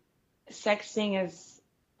 I Sexting is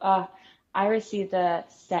I received a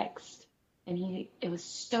sext and it was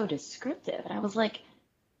so descriptive and I was like,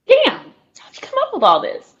 damn, how'd you come up with all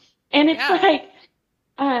this? And it's Yeah. like,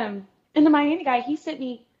 um and the Miami guy, he sent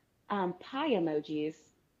me pie emojis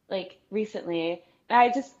like recently. And I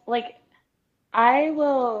just like I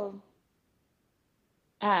will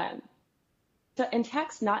um so in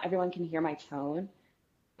text not everyone can hear my tone.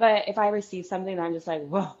 But if I receive something that I'm just like,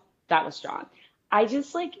 whoa, that was strong, I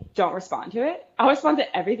just like don't respond to it. I'll respond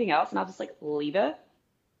to everything else and I'll just like leave it,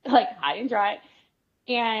 like high and dry.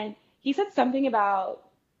 And he said something about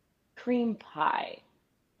cream pie.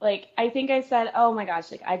 Like I think I said, oh my gosh,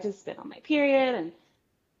 like I just been on my period and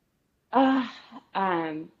uh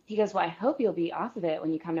he goes, well, I hope you'll be off of it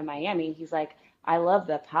when you come to Miami. He's like, I love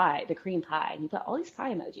the pie, the cream pie. And he put all these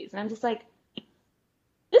pie emojis. And I'm just like,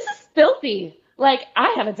 this is filthy. Like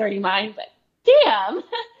I have a dirty mind, but damn.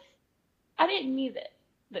 I didn't need it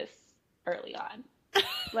this early on.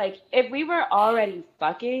 Like, if we were already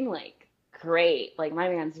fucking, like, great. Like, my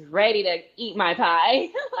man's ready to eat my pie.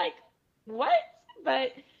 Like, what?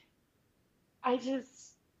 But I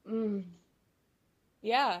just, mm,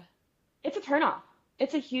 Yeah. it's a turnoff.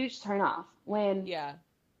 It's a huge turnoff when Yeah.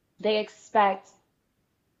 they expect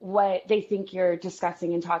what they think you're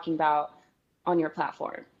discussing and talking about on your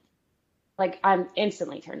platform. Like, I'm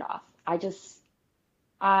instantly turned off. I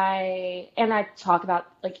talk about,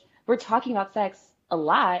 like, we're talking about sex a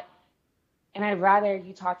lot, and I'd rather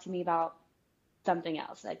you talk to me about something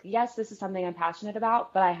else. Like, yes, this is something I'm passionate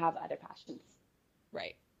about, but I have other passions.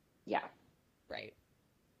 Right. Yeah, Right.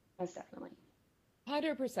 most definitely.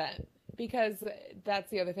 100%. Because that's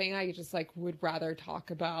the other thing. I just like would rather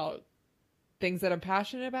talk about things that I'm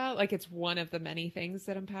passionate about. Like it's one of the many things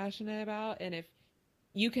that I'm passionate about. And if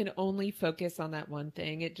you can only focus on that one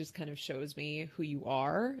thing, it just kind of shows me who you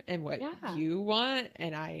are and what Yeah, you want.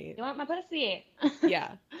 And I, you want my pussy?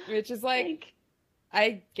 yeah, which is like, Like,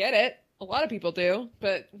 I get it. A lot of people do,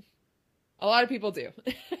 but a lot of people do.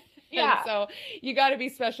 And yeah, so you got to be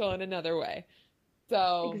special in another way.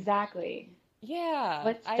 So, exactly. yeah,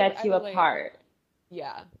 What I sets you relate. apart?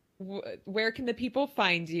 Yeah. Where can the people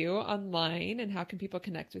find you online and how can people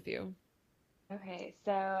connect with you? Okay,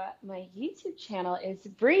 so my YouTube channel is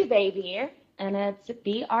Bree Baby, and it's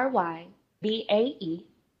BRYBAEB.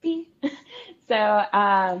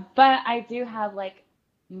 So, but I do have like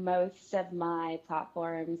most of my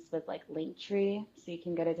platforms with like Linktree, so you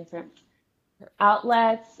can go to different Perfect.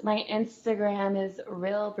 outlets. My Instagram is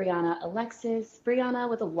Real Bryanna Alexis, Bryanna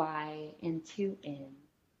with a Y and two N's.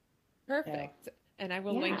 So, Perfect. And I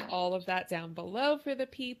will link yeah. all of that down below for the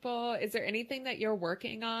people. Is there anything that you're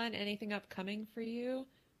working on? Anything upcoming for you?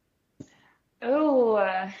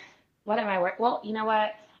 Oh, what am I work? Well, you know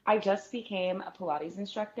what? I just became a Pilates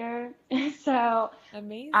instructor, so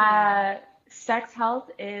Amazing. uh, sex health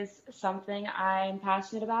is something I'm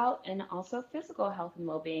passionate about, and also physical health and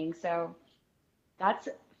well-being. So that's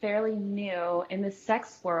fairly new in the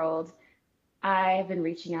sex world. I've been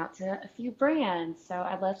reaching out to a few brands, so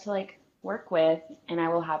I'd love to like work with, and I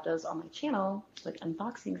will have those on my channel, like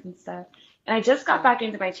unboxings and stuff. And I just got Yeah. back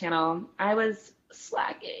into my channel. I was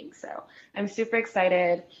slacking, so I'm super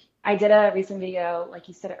excited. I did a recent video, like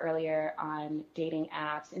you said earlier, on dating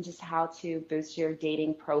apps and just how to boost your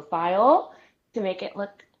dating profile to make it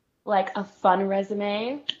look like a fun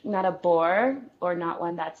resume, not a bore or not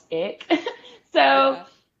one that's ick. So Yeah.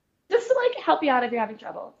 just to like help you out if you're having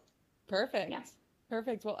trouble. Yeah. Perfect.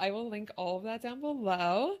 Perfect. Well, I will link all of that down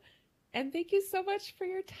below. And thank you so much for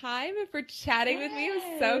your time and for chatting with me. It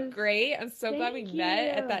was so Yes. great. I'm so glad we Thank met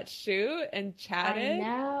at you. that shoot and I chatted.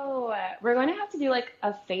 know. We're going to have to do like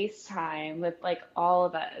a FaceTime with like all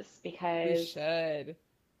of us We because should.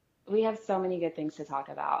 we have so many good things to talk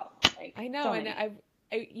about. Like I know, so and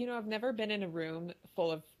many. I've never been in a room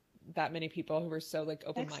full of that many people who are so like Sex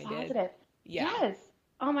open-minded. positive. Yeah, Yes.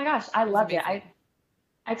 Oh my gosh, I it was loved it. amazing.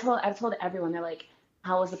 I've told everyone, they're like,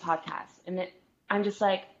 how was the podcast? I'm just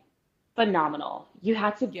like, phenomenal. You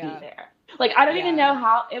had to be Yeah, there. Like I don't even yeah, know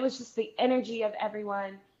how it was just the energy of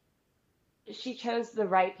everyone. She chose the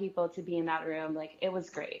right people to be in that room. Like it was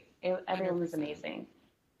great. Everyone was 100%. amazing.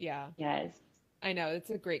 Yeah, Yes. I know. It's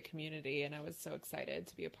a great community, and I was so excited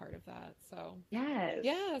to be a part of that. So, Yes.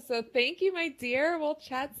 yeah, so thank you, my dear. We'll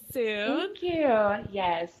chat soon. Thank you.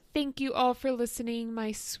 Yes. Thank you all for listening,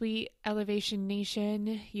 my sweet Elevation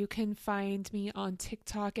Nation. You can find me on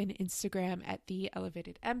TikTok and Instagram at The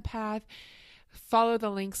Elevated Empath. Follow the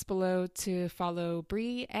links below to follow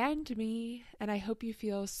Bree and me. And I hope you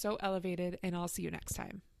feel so elevated, and I'll see you next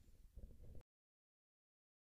time.